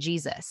pointing to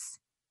Jesus.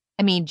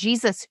 I mean,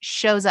 Jesus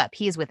shows up.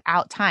 He is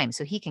without time.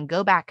 So he can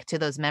go back to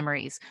those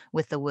memories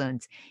with the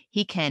wounds.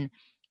 He can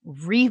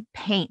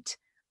repaint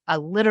a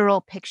literal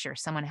picture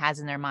someone has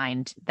in their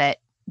mind that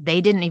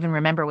they didn't even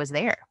remember was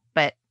there,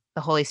 but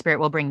the Holy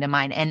Spirit will bring to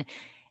mind. And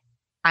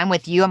I'm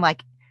with you. I'm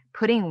like,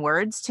 putting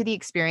words to the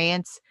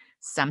experience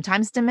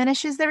sometimes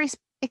diminishes their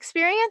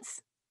experience.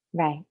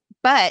 Right.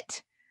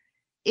 But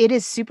it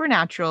is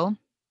supernatural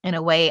in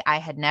a way I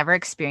had never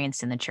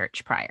experienced in the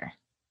church prior.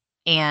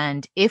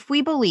 And if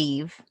we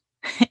believe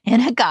in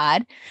a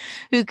God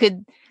who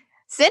could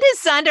send his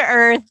son to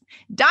earth,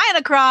 die on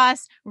a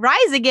cross,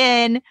 rise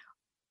again,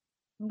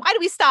 why do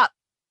we stop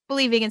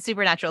believing in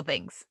supernatural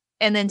things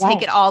and then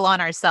take it all on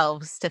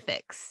ourselves to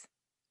fix?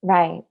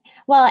 Right.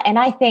 Well, and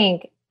I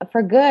think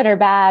for good or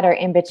bad or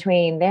in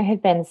between, there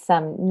have been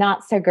some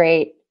not so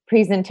great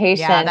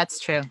presentation. Yeah, that's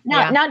true.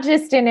 Not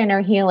just in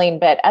inner healing,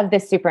 but of the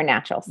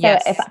supernatural. So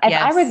if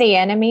I were the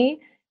enemy,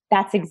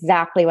 that's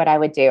exactly what I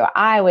would do.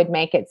 I would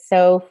make it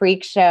so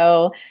freak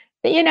show,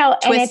 twist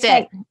and it's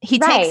it. He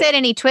takes it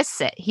and he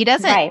twists it. He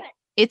doesn't,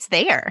 it's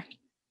there.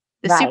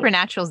 The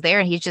supernatural's there.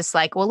 And he's just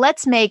like, well,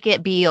 let's make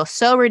it be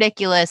so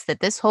ridiculous that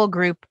this whole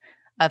group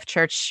of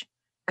church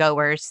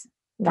goers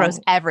throws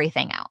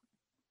everything out.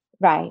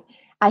 Right.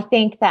 I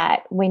think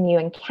that when you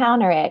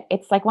encounter it,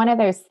 it's like one of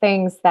those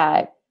things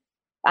that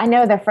I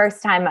know the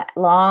first time, a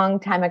long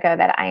time ago,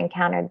 that I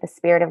encountered the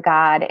Spirit of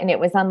God, and it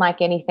was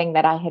unlike anything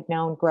that I had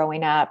known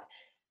growing up.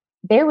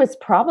 There was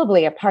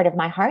probably a part of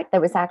my heart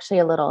that was actually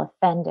a little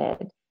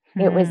offended.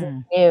 It was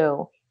Hmm.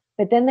 new.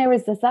 But then there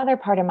was this other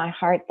part of my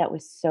heart that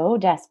was so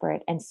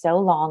desperate and so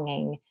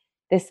longing.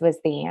 This was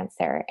the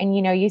answer. And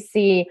you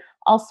see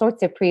all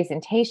sorts of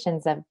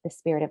presentations of the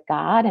Spirit of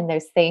God and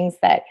those things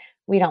that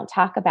we don't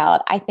talk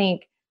about. I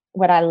think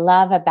what I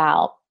love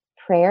about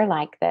prayer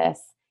like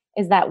this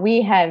is that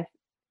we have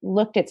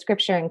looked at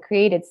scripture and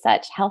created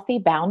such healthy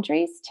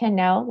boundaries to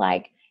know,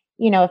 like,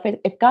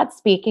 if God's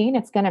speaking,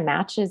 it's going to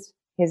match his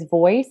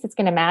voice. It's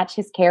going to match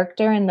his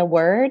character in the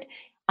word.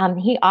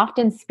 He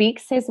often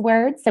speaks his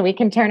word. So we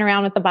can turn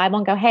around with the Bible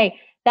and go, hey,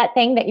 that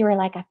thing that you were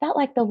like, I felt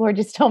like the Lord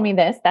just told me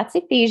this. That's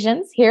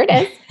Ephesians. Here it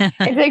is.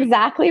 It's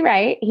exactly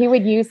right. He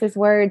would use his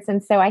words.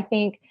 And so I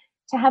think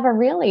to have a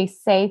really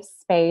safe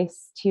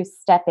space to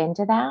step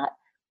into that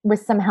with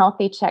some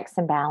healthy checks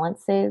and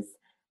balances,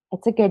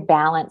 it's a good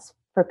balance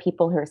for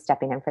people who are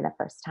stepping in for the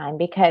first time,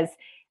 because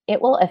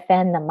it will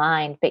offend the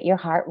mind, but your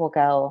heart will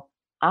go,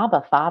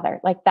 Abba, Father.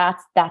 Like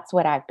that's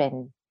what I've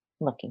been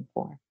looking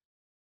for.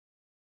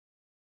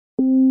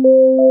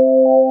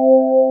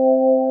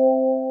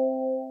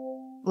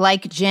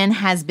 Like Jen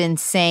has been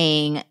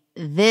saying,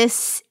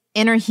 this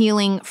inner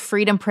healing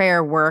freedom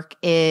prayer work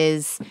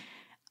is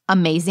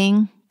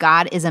amazing.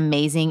 God is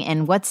amazing.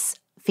 And what's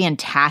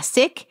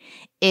fantastic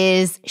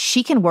is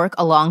she can work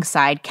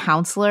alongside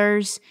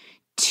counselors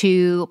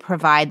to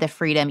provide the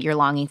freedom you're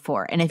longing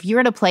for. And if you're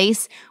at a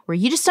place where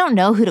you just don't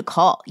know who to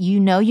call, you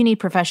need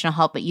professional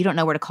help, but you don't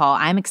know where to call,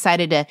 I'm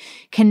excited to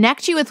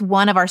connect you with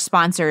one of our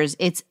sponsors.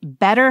 It's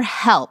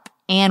BetterHelp.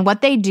 And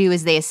what they do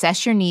is they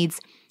assess your needs.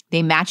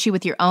 They match you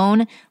with your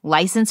own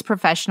licensed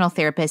professional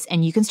therapist,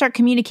 and you can start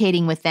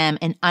communicating with them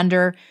in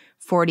under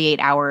 48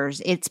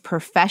 hours. It's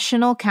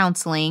professional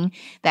counseling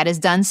that is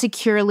done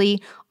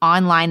securely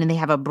online, and they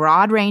have a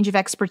broad range of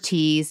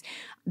expertise.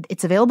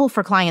 It's available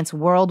for clients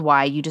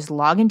worldwide. You just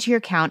log into your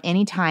account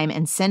anytime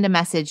and send a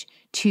message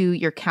to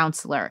your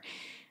counselor.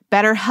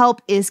 BetterHelp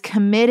is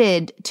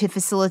committed to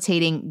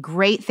facilitating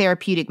great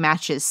therapeutic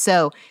matches.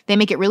 So they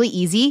make it really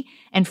easy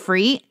and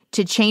free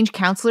to change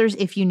counselors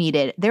if you need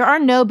it. There are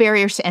no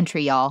barriers to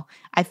entry, y'all.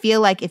 I feel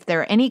like if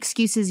there are any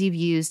excuses you've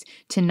used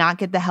to not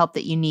get the help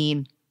that you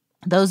need,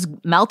 those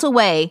melt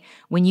away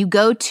when you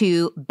go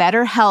to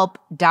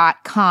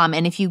betterhelp.com.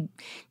 And if you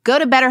go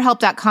to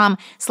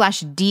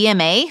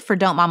betterhelp.com/DMA for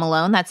Don't Mom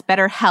Alone, that's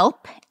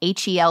BetterHelp,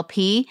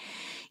 HELP,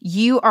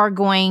 you are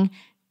going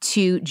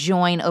to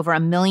join over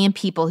 1 million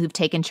people who've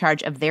taken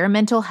charge of their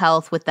mental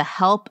health with the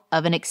help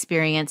of an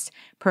experienced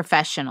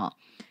professional.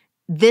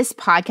 This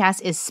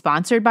podcast is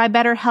sponsored by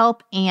BetterHelp,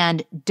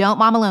 and Don't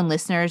Mom Alone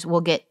listeners will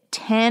get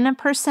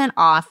 10%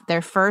 off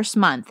their first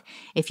month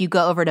if you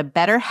go over to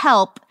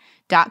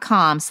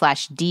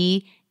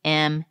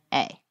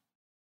betterhelp.com/DMA.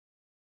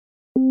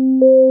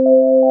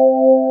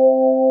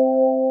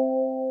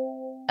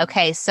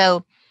 Okay,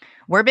 so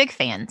we're big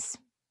fans.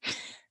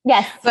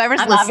 Yes, Whoever's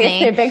I'm listening,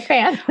 obviously a big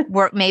fan.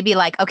 we're maybe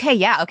like,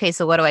 okay,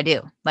 so what do I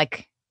do?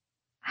 Like,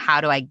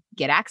 how do I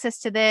get access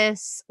to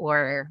this?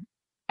 Or,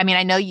 I mean,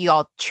 I know you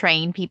all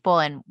train people,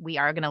 and we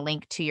are going to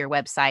link to your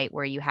website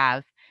where you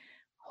have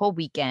whole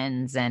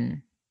weekends.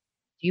 And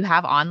do you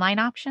have online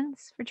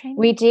options for training?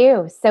 We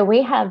do. So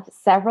we have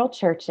several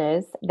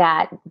churches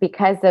that,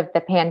 because of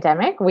the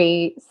pandemic,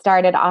 we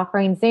started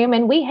offering Zoom,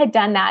 and we had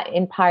done that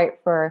in part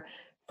for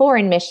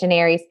foreign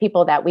missionaries,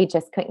 people that we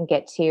just couldn't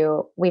get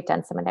to. We've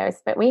done some of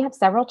those, but we have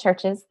several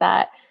churches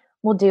that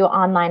will do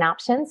online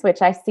options,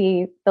 which I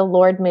see the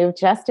Lord move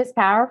just as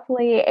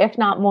powerfully, if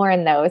not more,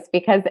 in those,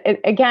 because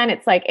again,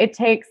 it's like it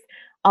takes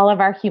all of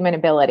our human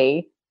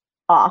ability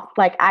off.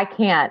 Like I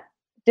can't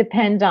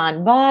depend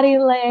on body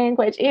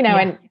language,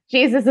 and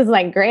Jesus is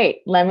like,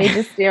 great, let me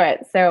just do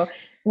it. So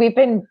we've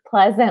been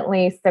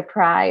pleasantly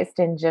surprised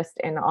and just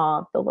in awe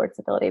of the Lord's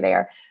ability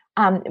there.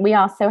 We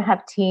also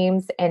have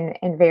teams in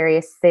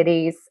various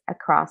cities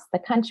across the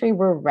country.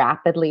 We're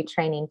rapidly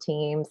training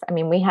teams. I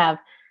mean, we have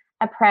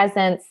a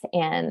presence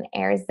in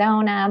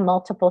Arizona,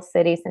 multiple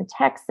cities in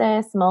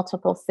Texas,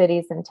 multiple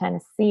cities in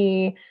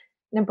Tennessee,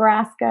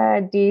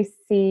 Nebraska,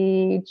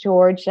 DC,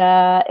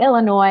 Georgia,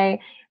 Illinois.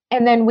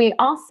 And then we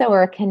also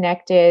are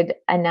connected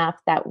enough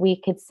that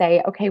we could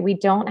say, okay, we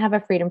don't have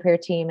a Freedom Prayer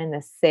team in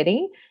the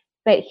city,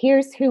 but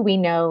here's who we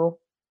know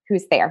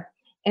who's there.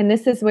 And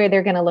this is where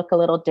they're going to look a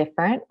little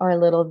different or a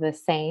little the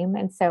same.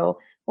 And so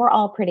we're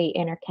all pretty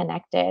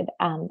interconnected.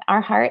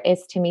 Our heart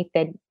is to meet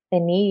the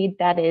need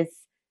that is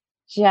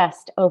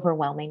just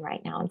overwhelming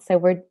right now. And so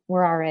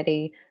we're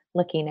already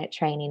looking at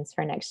trainings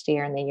for next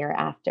year and the year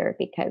after,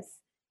 because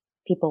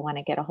people want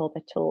to get a hold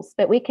of tools.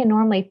 But we can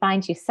normally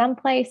find you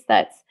someplace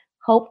that's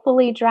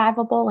hopefully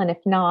drivable, and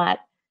if not,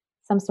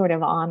 some sort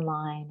of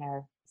online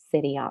or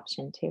city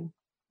option too.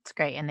 It's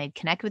great. And they'd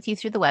connect with you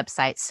through the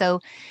website.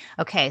 So,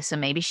 okay, so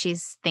maybe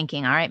she's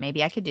thinking, all right,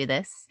 maybe I could do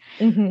this.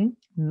 Mm-hmm.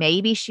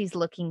 Maybe she's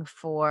looking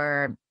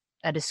for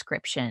a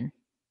description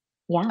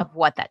Yeah. of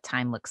what that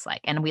time looks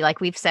like. And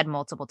we've said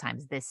multiple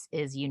times, this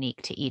is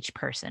unique to each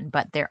person,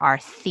 but there are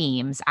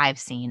themes I've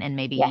seen, and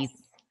Yes.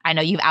 I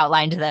know you've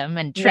outlined them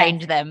and Yes.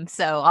 trained them.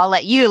 So I'll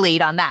let you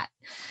lead on that.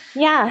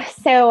 Yeah,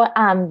 so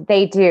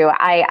they do.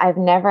 I've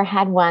never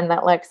had one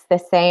that looks the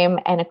same.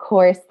 And of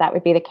course, that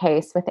would be the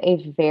case with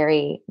a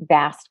very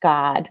vast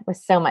God with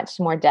so much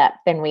more depth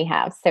than we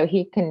have. So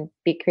he can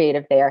be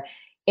creative there.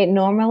 It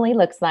normally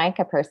looks like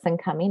a person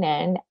coming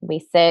in. We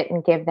sit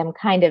and give them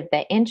kind of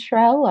the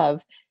intro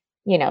of,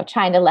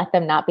 trying to let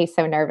them not be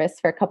so nervous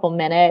for a couple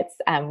minutes.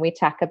 We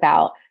talk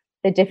about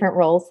the different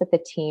roles that the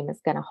team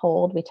is going to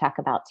hold. We talk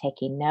about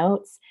taking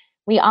notes.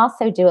 We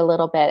also do a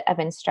little bit of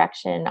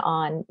instruction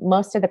on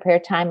most of the prayer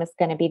time is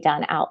going to be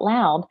done out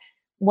loud.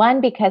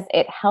 One, because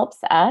it helps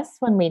us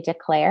when we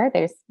declare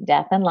there's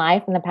death and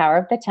life and the power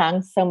of the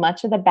tongue. So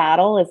much of the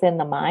battle is in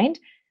the mind.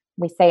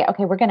 We say,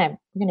 okay, we're gonna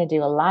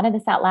do a lot of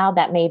this out loud.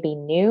 That may be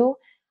new,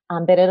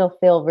 but it'll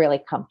feel really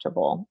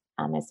comfortable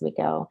as we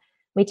go.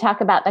 We talk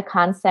about the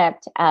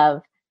concept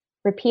of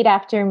repeat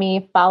after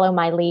me, follow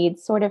my lead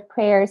sort of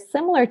prayers,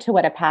 similar to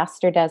what a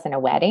pastor does in a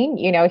wedding.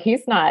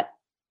 He's not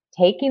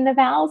taking the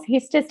vows.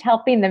 He's just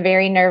helping the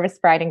very nervous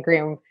bride and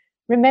groom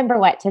remember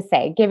what to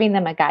say, giving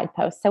them a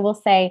guidepost. So we'll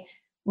say,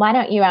 why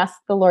don't you ask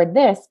the Lord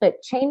this,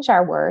 but change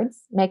our words,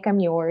 make them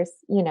yours.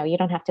 You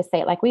don't have to say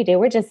it like we do.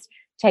 We're just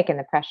taking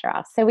the pressure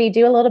off. So we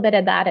do a little bit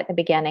of that at the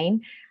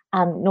beginning.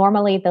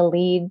 Normally, the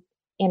lead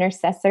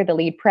intercessor, the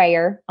lead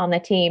prayer on the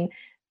team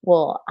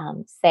will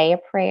say a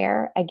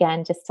prayer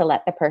again, just to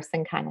let the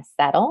person kind of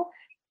settle.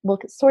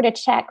 We'll sort of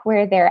check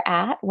where they're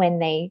at when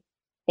they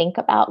think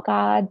about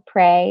God,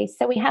 pray.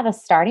 So we have a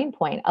starting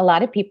point. A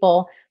lot of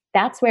people,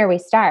 that's where we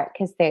start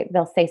because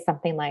they'll say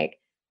something like,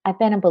 I've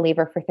been a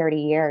believer for 30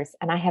 years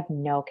and I have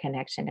no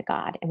connection to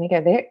God. And we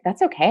go,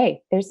 that's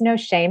okay. There's no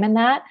shame in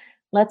that.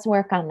 Let's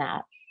work on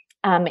that.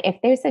 If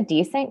there's a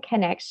decent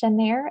connection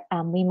there,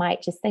 we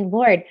might just say,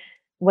 Lord,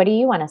 what do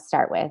you want to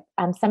start with?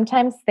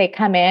 Sometimes they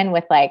come in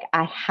with like,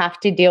 I have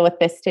to deal with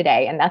this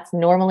today. And that's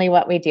normally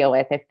what we deal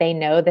with. If they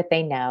know that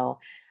they know.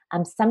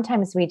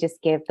 Sometimes we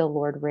just give the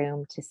Lord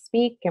room to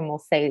speak and we'll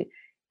say,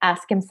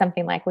 ask him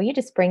something like, will you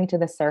just bring to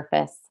the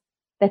surface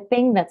the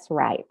thing that's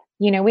ripe?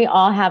 We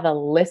all have a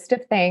list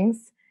of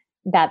things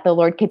that the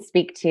Lord could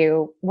speak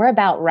to. We're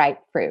about ripe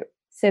fruit.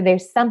 So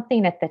there's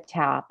something at the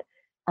top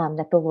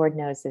that the Lord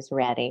knows is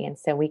ready. And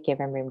so we give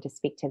him room to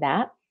speak to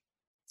that.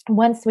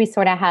 Once we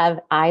sort of have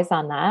eyes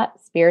on that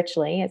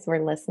spiritually, as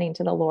we're listening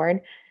to the Lord,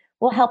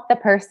 we'll help the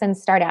person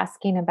start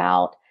asking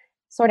about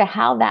sort of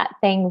how that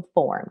thing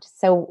formed.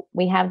 So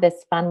we have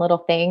this fun little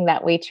thing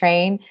that we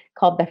train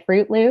called the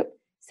fruit loop.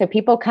 So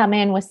people come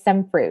in with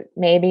some fruit.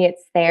 Maybe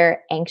it's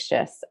they're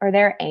anxious or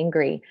they're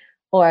angry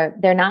or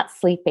they're not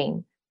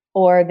sleeping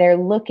or they're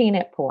looking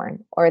at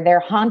porn or they're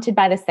haunted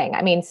by this thing.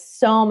 I mean,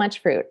 so much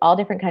fruit, all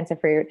different kinds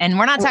of fruit. And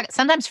we're not talking,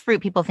 sometimes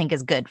fruit people think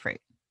is good fruit.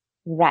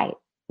 Right,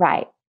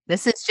 right.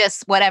 This is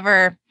just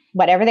whatever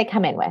they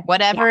come in with.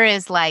 Whatever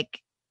is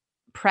like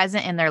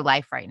present in their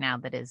life right now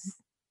that is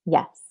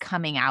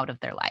coming out of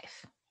their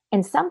life.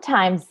 And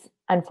sometimes,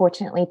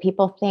 unfortunately,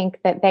 people think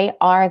that they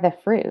are the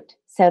fruit.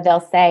 So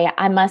they'll say,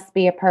 I must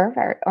be a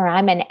pervert or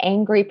I'm an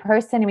angry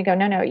person. And we go,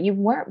 no, you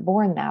weren't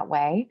born that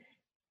way.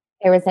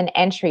 There was an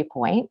entry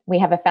point. We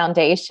have a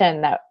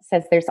foundation that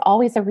says there's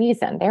always a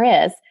reason. There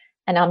is.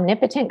 An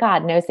omnipotent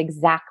God knows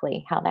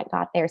exactly how that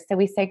got there. So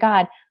we say,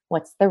 God,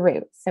 what's the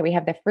root? So we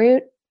have the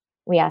fruit.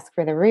 We ask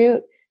for the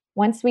root.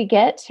 Once we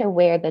get to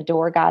where the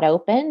door got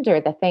opened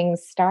or the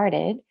things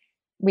started,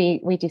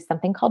 we do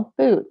something called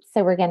boot.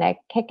 So we're going to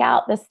kick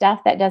out the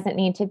stuff that doesn't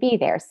need to be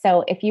there.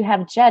 So if you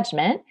have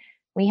judgment,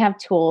 we have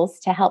tools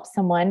to help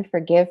someone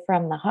forgive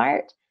from the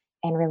heart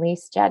and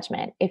release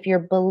judgment. If you're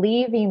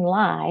believing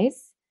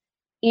lies,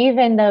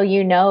 even though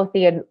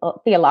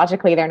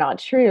theologically they're not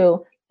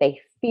true, they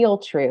feel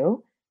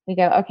true. We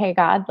go, okay,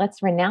 God,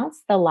 let's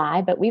renounce the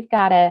lie, but we've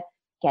got to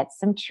get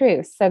some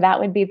truth. So that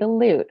would be the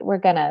loot. We're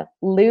going to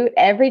loot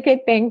every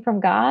good thing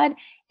from God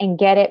and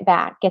get it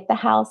back. Get the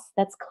house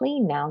that's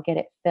clean now, get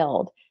it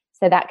filled.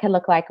 So that could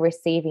look like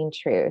receiving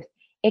truth.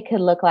 It could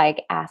look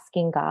like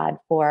asking God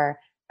for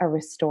a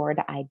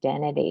restored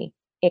identity.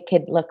 It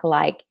could look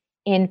like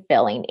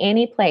infilling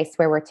any place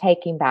where we're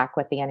taking back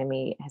what the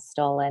enemy has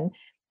stolen.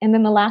 And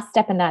then the last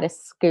step in that is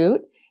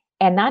scoot.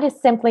 And that is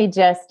simply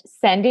just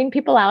sending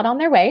people out on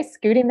their way,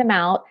 scooting them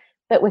out,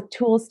 but with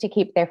tools to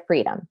keep their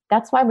freedom.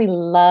 That's why we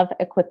love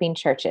equipping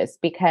churches,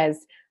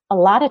 because a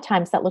lot of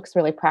times that looks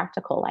really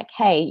practical. Like,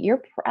 hey,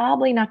 you're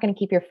probably not going to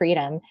keep your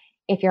freedom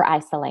if you're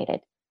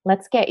isolated.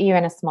 Let's get you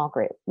in a small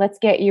group. Let's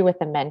get you with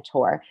a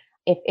mentor.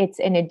 If it's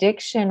an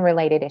addiction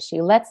related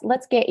issue,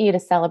 let's get you to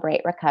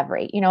celebrate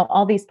recovery.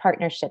 All these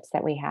partnerships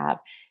that we have.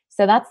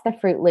 So that's the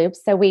fruit loop.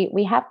 So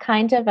we have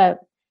kind of a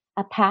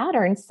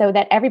pattern so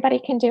that everybody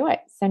can do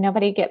it. So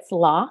nobody gets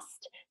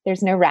lost.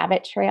 There's no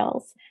rabbit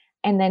trails.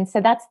 And then, so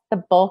that's the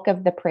bulk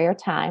of the prayer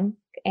time.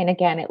 And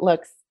again, it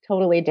looks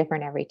totally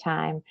different every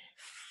time.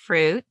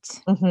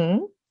 Fruit,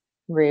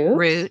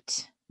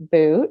 root,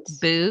 boot,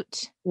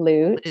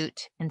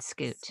 loot, and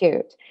scoot.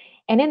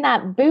 And in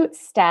that boot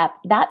step,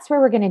 that's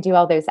where we're going to do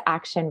all those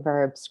action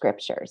verb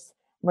scriptures.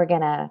 We're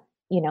going to,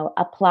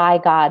 apply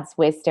God's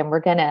wisdom. We're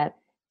going to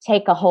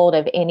take a hold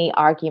of any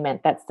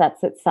argument that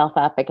sets itself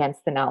up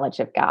against the knowledge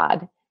of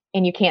God.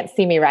 And you can't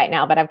see me right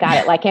now, but I've got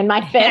it like in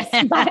my fist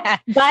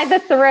by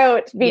the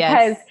throat,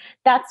 because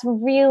that's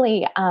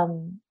really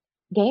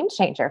game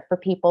changer for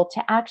people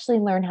to actually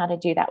learn how to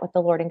do that with the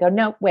Lord and go,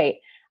 no, wait,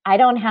 I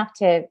don't have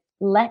to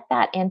let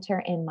that enter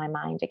in my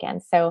mind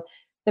again. So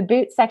the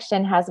boot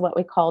section has what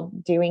we call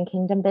doing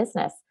kingdom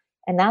business.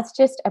 And that's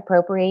just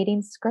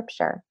appropriating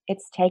scripture.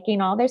 It's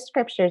taking all those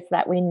scriptures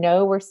that we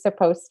know we're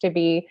supposed to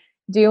be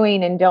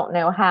doing and don't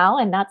know how.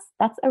 And that's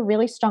a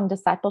really strong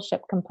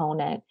discipleship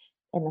component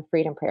in the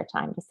Freedom Prayer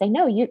Time, to say,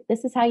 no,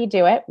 this is how you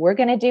do it. We're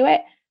going to do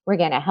it. We're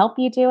going to help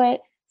you do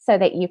it so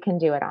that you can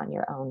do it on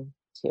your own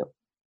too.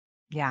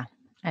 Yeah.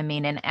 I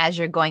mean, and as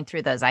you're going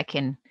through those, I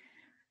can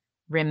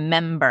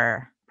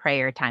remember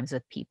prayer times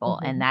with people.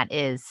 Mm-hmm. And that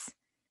is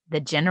the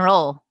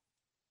general.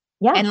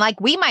 Yeah. And like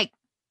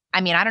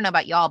I don't know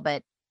about y'all,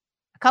 but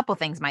a couple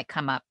things might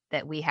come up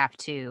that we have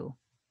to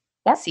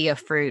see a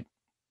fruit,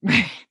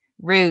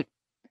 root,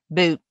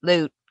 boot,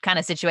 loot kind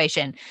of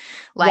situation.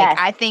 Like,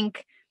 I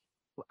think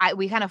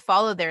we kind of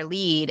follow their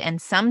lead.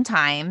 And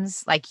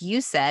sometimes, like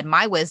you said,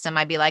 my wisdom,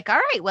 I'd be like, all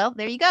right, well,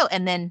 there you go.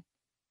 And then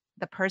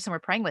the person we're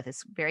praying with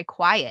is very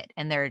quiet,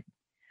 and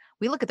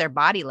we look at their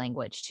body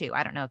language too.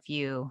 I don't know if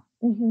you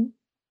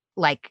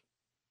like,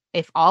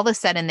 if all of a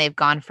sudden they've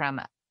gone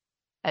from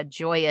a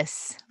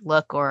joyous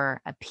look or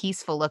a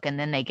peaceful look, and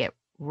then they get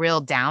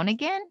real down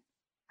again,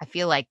 I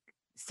feel like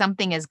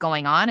something is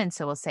going on. And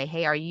so we'll say,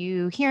 hey, are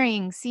you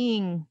hearing,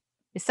 seeing,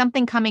 is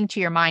something coming to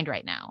your mind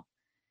right now?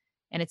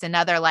 And it's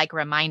another like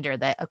reminder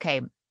that,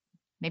 okay,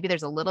 maybe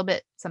there's a little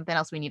bit something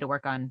else we need to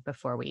work on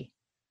before we.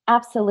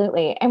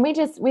 Absolutely. And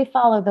we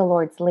follow the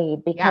Lord's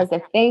lead, because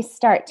if they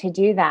start to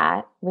do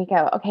that, we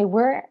go, okay,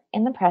 we're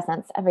in the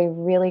presence of a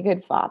really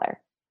good Father,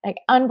 like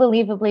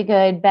unbelievably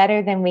good,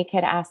 better than we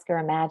could ask or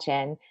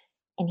imagine.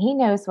 And he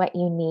knows what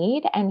you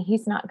need, and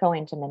he's not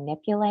going to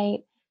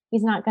manipulate.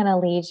 He's not going to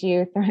lead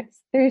you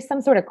through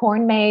some sort of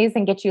corn maze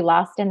and get you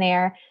lost in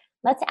there.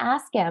 Let's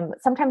ask him.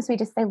 Sometimes we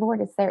just say,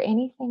 Lord, is there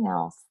anything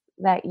else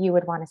that you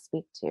would want to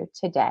speak to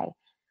today?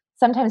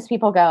 Sometimes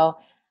people go,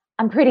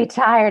 I'm pretty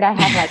tired. I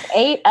have like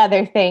 8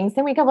 other things.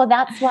 And we go, well,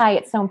 that's why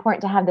it's so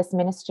important to have this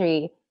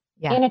ministry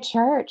in a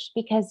church,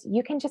 because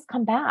you can just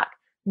come back.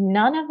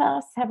 None of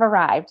us have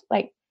arrived.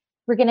 Like,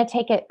 we're going to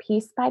take it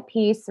piece by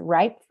piece,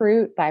 ripe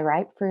fruit by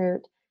ripe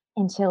fruit,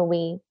 until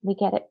we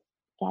get it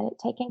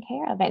taken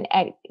care of. And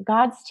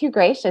God's too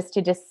gracious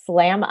to just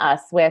slam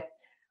us with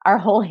our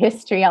whole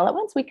history all at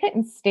once. We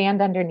couldn't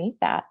stand underneath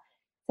that.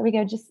 So we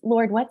go, just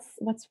Lord,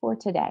 what's for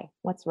today?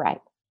 What's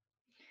ripe?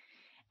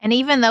 And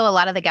even though a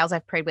lot of the gals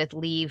I've prayed with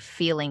leave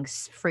feeling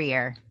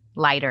freer,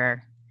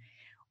 lighter,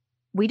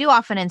 we do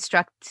often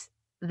instruct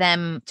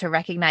them to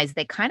recognize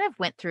they kind of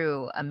went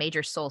through a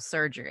major soul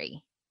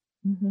surgery,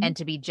 and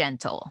to be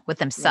gentle with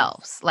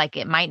themselves. Yes. Like,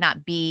 it might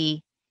not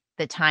be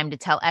the time to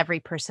tell every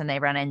person they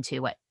run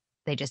into what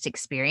they just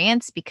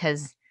experienced,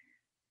 because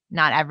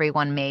not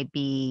everyone may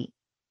be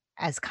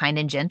as kind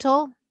and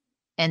gentle,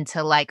 and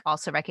to like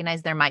also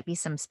recognize there might be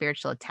some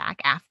spiritual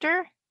attack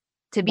after,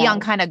 to be on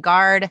kind of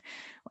guard,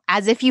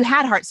 as if you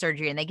had heart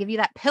surgery and they give you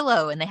that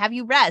pillow and they have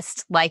you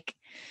rest. Like,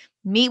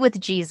 meet with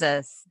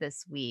Jesus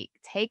this week.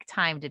 Take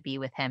time to be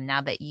with him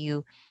now that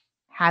you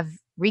have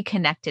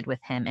reconnected with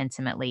him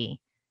intimately.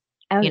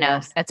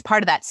 That's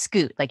part of that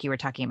scoot, like you were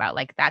talking about.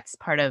 Like, that's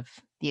part of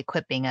the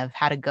equipping of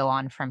how to go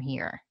on from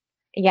here.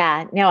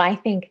 Yeah, no, I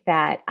think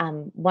that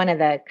one of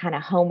the kind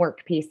of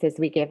homework pieces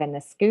we give in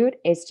the scoot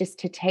is just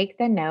to take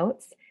the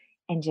notes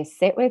and just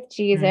sit with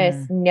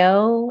Jesus,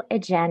 no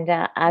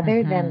agenda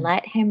other than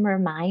let him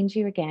remind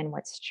you again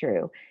what's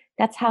true.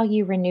 That's how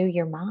you renew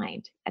your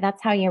mind.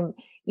 That's how you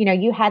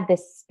had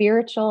this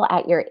spiritual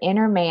at your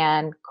inner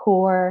man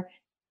core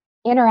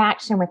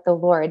interaction with the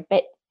Lord,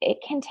 but it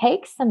can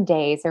take some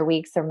days or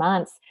weeks or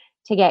months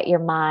to get your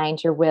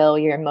mind, your will,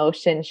 your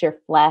emotions, your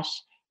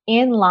flesh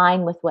in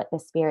line with what the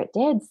Spirit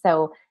did.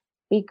 So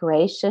be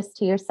gracious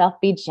to yourself,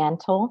 be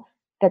gentle,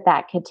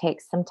 that could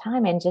take some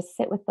time, and just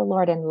sit with the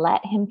Lord and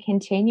let him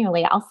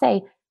continually, I'll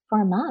say for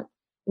a month,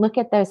 look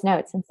at those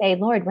notes and say,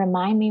 Lord,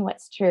 remind me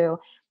what's true.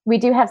 We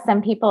do have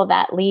some people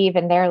that leave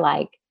and they're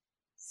like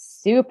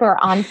super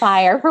on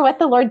fire for what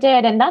the Lord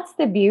did. And that's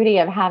the beauty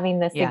of having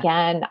this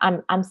again.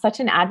 I'm such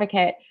an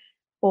advocate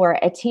for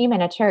a team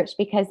in a church,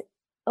 because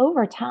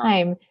over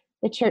time,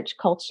 the church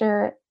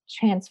culture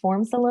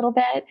transforms a little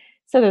bit.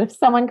 So that if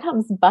someone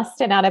comes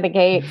busting out of the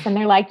gates and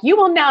they're like, you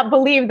will not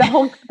believe,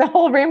 the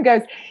whole room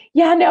goes,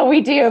 yeah, no,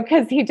 we do,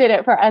 because he did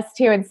it for us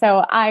too. And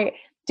so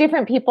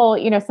different people,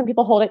 some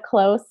people hold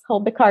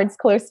the cards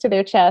close to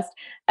their chest.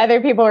 Other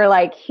people are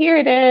like, here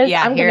it is.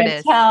 I'm going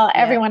to tell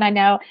everyone I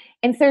know.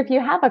 And so if you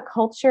have a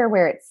culture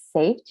where it's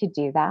safe to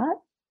do that,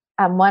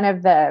 one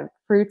of the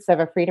fruits of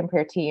a Freedom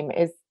Prayer team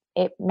is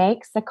it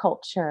makes a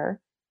culture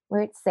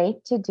where it's safe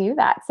to do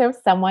that. So if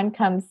someone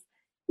comes,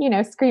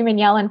 screaming,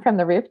 yelling from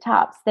the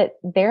rooftops, that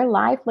their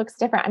life looks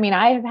different. I mean,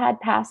 I have had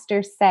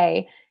pastors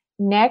say,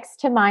 next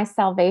to my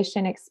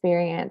salvation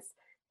experience,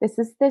 this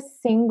is the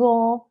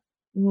single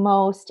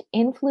most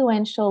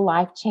influential,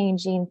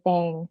 life-changing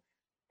thing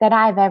that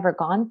I've ever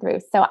gone through.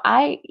 So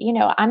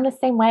I'm the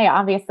same way.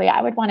 Obviously,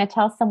 I would want to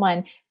tell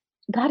someone,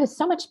 God is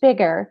so much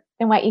bigger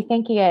than what you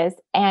think he is.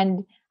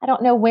 And I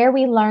don't know where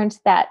we learned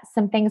that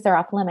some things are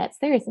off limits.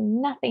 There is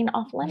nothing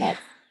off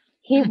limits.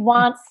 He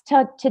wants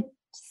to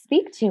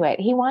speak to it.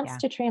 He wants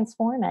to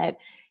transform it.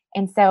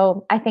 And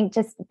so I think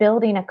just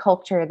building a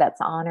culture that's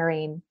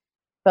honoring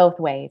both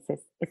ways is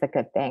a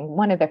good thing.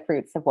 One of the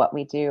fruits of what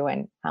we do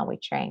and how we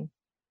train.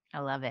 I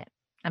love it.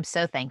 I'm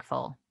so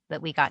thankful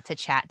that we got to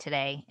chat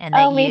today and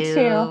that me you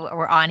too.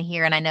 were on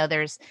here. And I know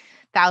there's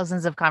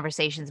thousands of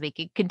conversations we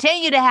could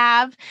continue to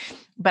have,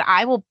 but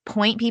I will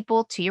point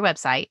people to your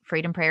website,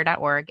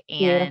 freedomprayer.org. And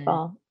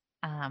Beautiful.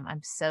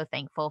 I'm so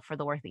thankful for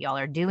the work that y'all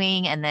are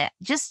doing. And that,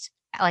 just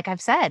like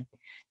I've said,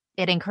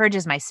 it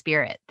encourages my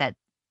spirit that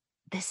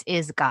this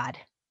is God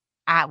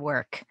at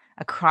work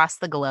across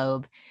the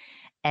globe.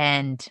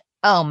 And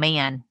oh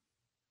man,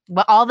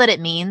 all that it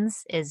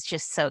means is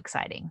just so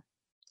exciting.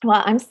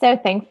 Well, I'm so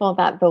thankful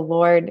that the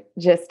Lord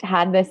just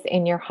had this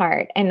in your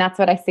heart. And that's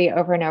what I see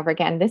over and over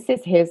again. This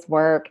is his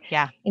work.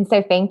 Yeah. And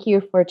so thank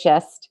you for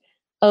just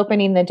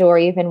opening the door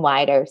even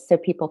wider so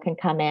people can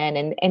come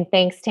in. And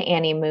thanks to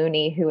Annie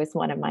Mooney, who is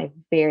one of my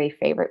very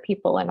favorite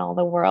people in all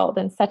the world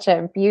and such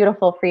a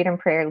beautiful Freedom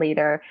Prayer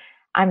leader.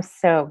 I'm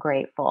so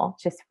grateful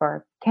just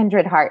for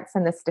kindred hearts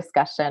in this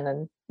discussion,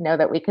 and know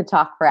that we could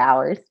talk for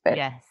hours, but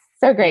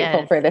so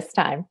grateful for this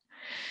time.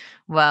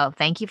 Well,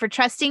 thank you for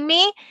trusting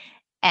me.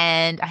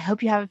 And I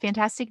hope you have a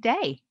fantastic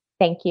day.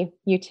 Thank you.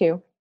 You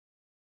too.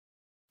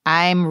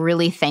 I'm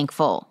really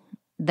thankful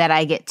that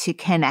I get to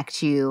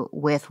connect you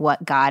with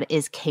what God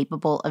is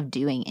capable of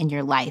doing in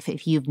your life.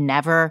 If you've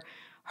never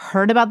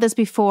heard about this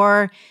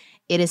before,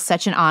 it is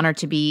such an honor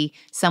to be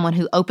someone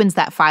who opens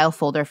that file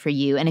folder for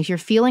you. And if you're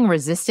feeling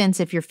resistance,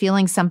 if you're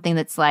feeling something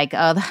that's like,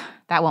 oh,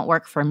 that won't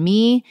work for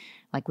me,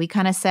 like we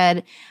kind of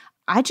said,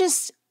 I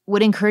just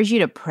would encourage you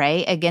to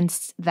pray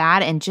against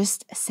that and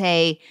just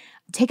say,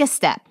 take a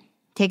step.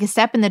 Take a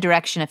step in the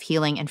direction of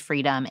healing and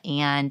freedom,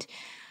 and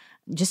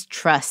just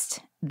trust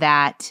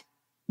that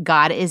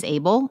God is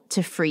able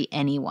to free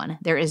anyone.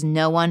 There is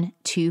no one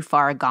too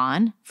far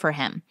gone for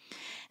him.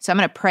 So I'm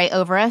going to pray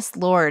over us.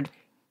 Lord,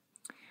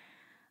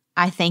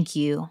 I thank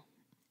you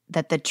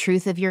that the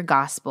truth of your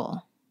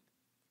gospel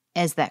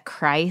is that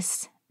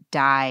Christ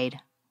died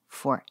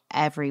for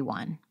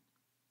everyone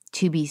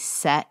to be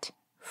set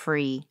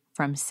free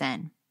from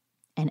sin.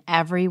 And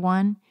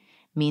everyone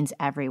means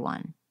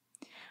everyone.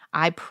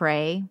 I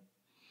pray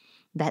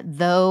that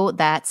though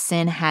that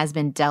sin has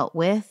been dealt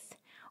with,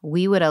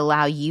 we would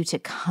allow you to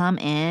come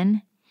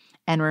in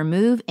and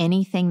remove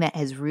anything that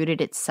has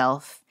rooted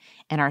itself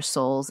in our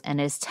souls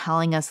and is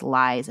telling us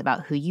lies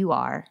about who you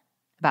are,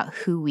 about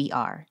who we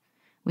are.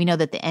 We know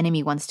that the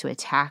enemy wants to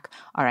attack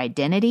our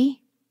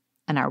identity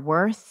and our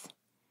worth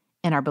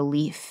and our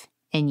belief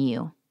in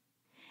you.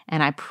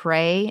 And I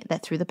pray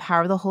that through the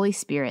power of the Holy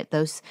Spirit,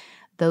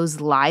 those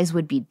lies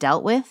would be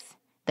dealt with,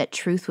 that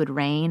truth would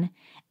reign,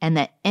 and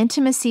that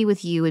intimacy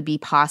with you would be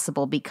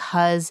possible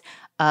because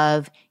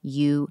of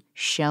you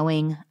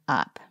showing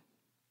up,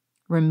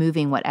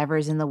 removing whatever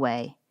is in the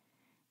way,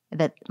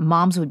 that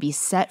moms would be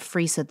set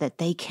free so that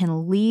they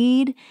can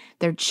lead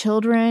their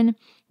children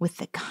with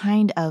the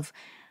kind of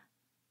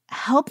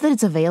help that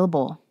is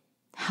available.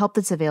 Help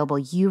that's available.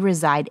 You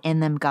reside in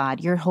them, God.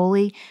 Your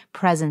holy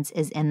presence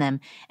is in them,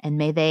 and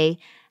may they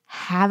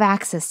have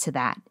access to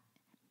that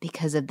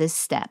because of this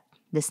step,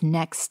 this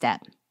next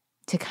step,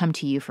 to come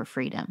to you for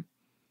freedom.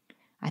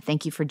 I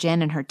thank you for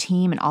Jen and her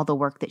team and all the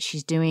work that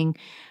she's doing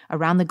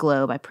around the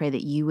globe. I pray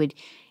that you would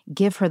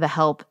give her the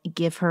help,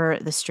 give her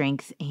the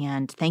strength,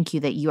 and thank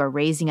you that you are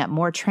raising up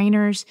more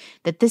trainers,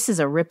 that this is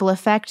a ripple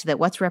effect, that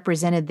what's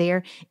represented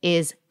there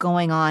is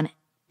going on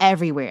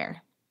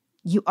everywhere.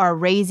 You are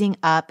raising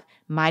up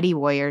mighty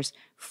warriors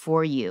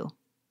for you.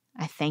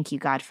 I thank you,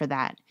 God, for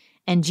that.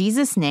 In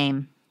Jesus'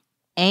 name,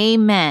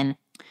 amen.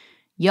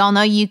 Y'all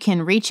know you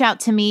can reach out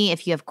to me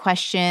if you have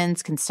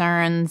questions,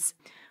 concerns,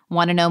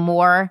 want to know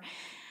more.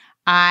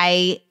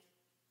 I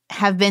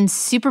have been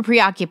super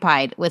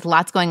preoccupied with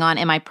lots going on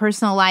in my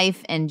personal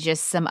life and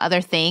just some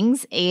other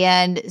things.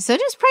 And so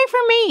just pray for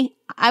me.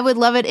 I would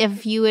love it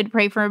if you would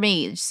pray for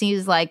me. It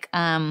seems like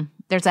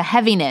there's a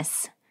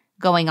heaviness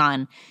going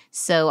on.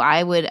 So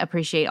I would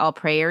appreciate all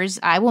prayers.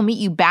 I will meet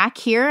you back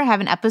here. I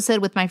have an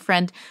episode with my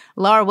friend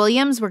Laura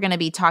Williams. We're going to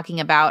be talking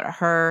about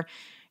her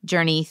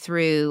journey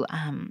through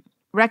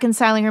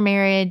reconciling her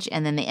marriage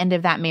and then the end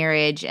of that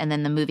marriage and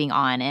then the moving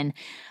on. And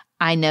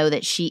I know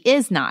that she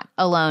is not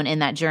alone in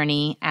that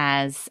journey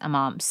as a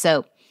mom.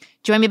 So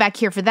join me back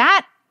here for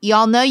that.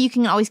 Y'all know you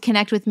can always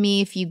connect with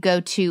me if you go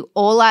to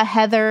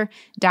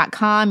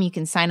olaheather.com. You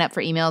can sign up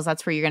for emails.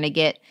 That's where you're going to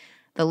get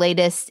the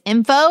latest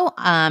info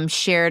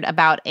shared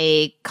about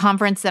a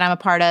conference that I'm a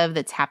part of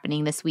that's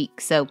happening this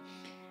week. So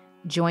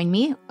join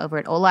me over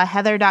at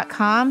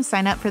olaheather.com.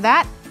 Sign up for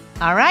that.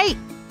 All right,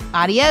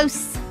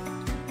 adios.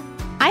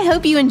 I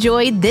hope you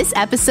enjoyed this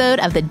episode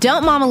of the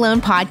Don't Mom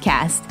Alone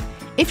podcast.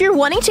 If you're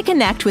wanting to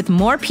connect with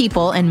more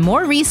people and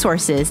more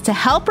resources to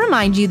help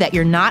remind you that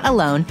you're not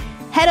alone,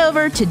 head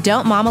over to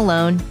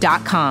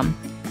don'tmomalone.com.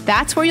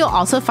 That's where you'll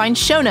also find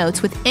show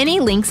notes with any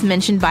links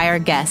mentioned by our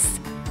guests.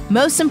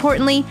 Most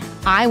importantly,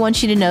 I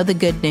want you to know the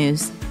good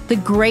news, the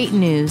great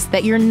news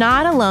that you're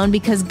not alone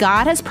because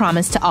God has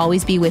promised to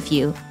always be with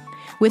you.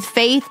 With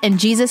faith in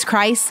Jesus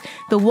Christ,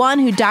 the one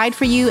who died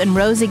for you and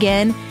rose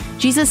again,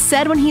 Jesus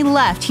said when he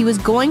left, he was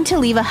going to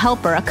leave a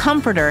helper, a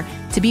comforter,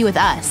 to be with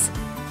us.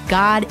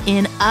 God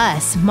in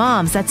us.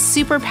 Moms, that's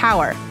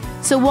superpower.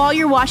 So while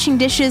you're washing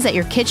dishes at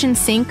your kitchen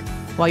sink,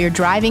 while you're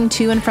driving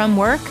to and from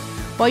work,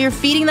 while you're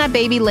feeding that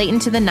baby late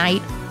into the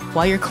night,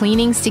 while you're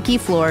cleaning sticky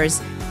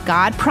floors,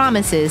 God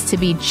promises to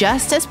be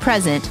just as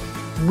present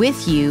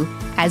with you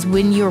as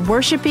when you're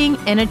worshiping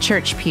in a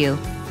church pew.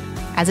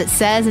 As it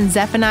says in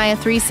Zephaniah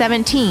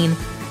 3:17,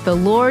 the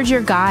Lord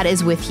your God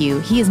is with you.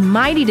 He is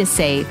mighty to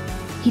save.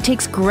 He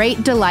takes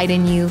great delight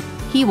in you.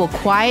 He will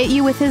quiet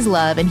you with his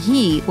love, and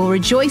he will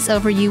rejoice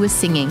over you with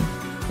singing.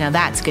 Now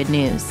that's good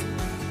news.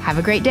 Have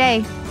a great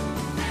day.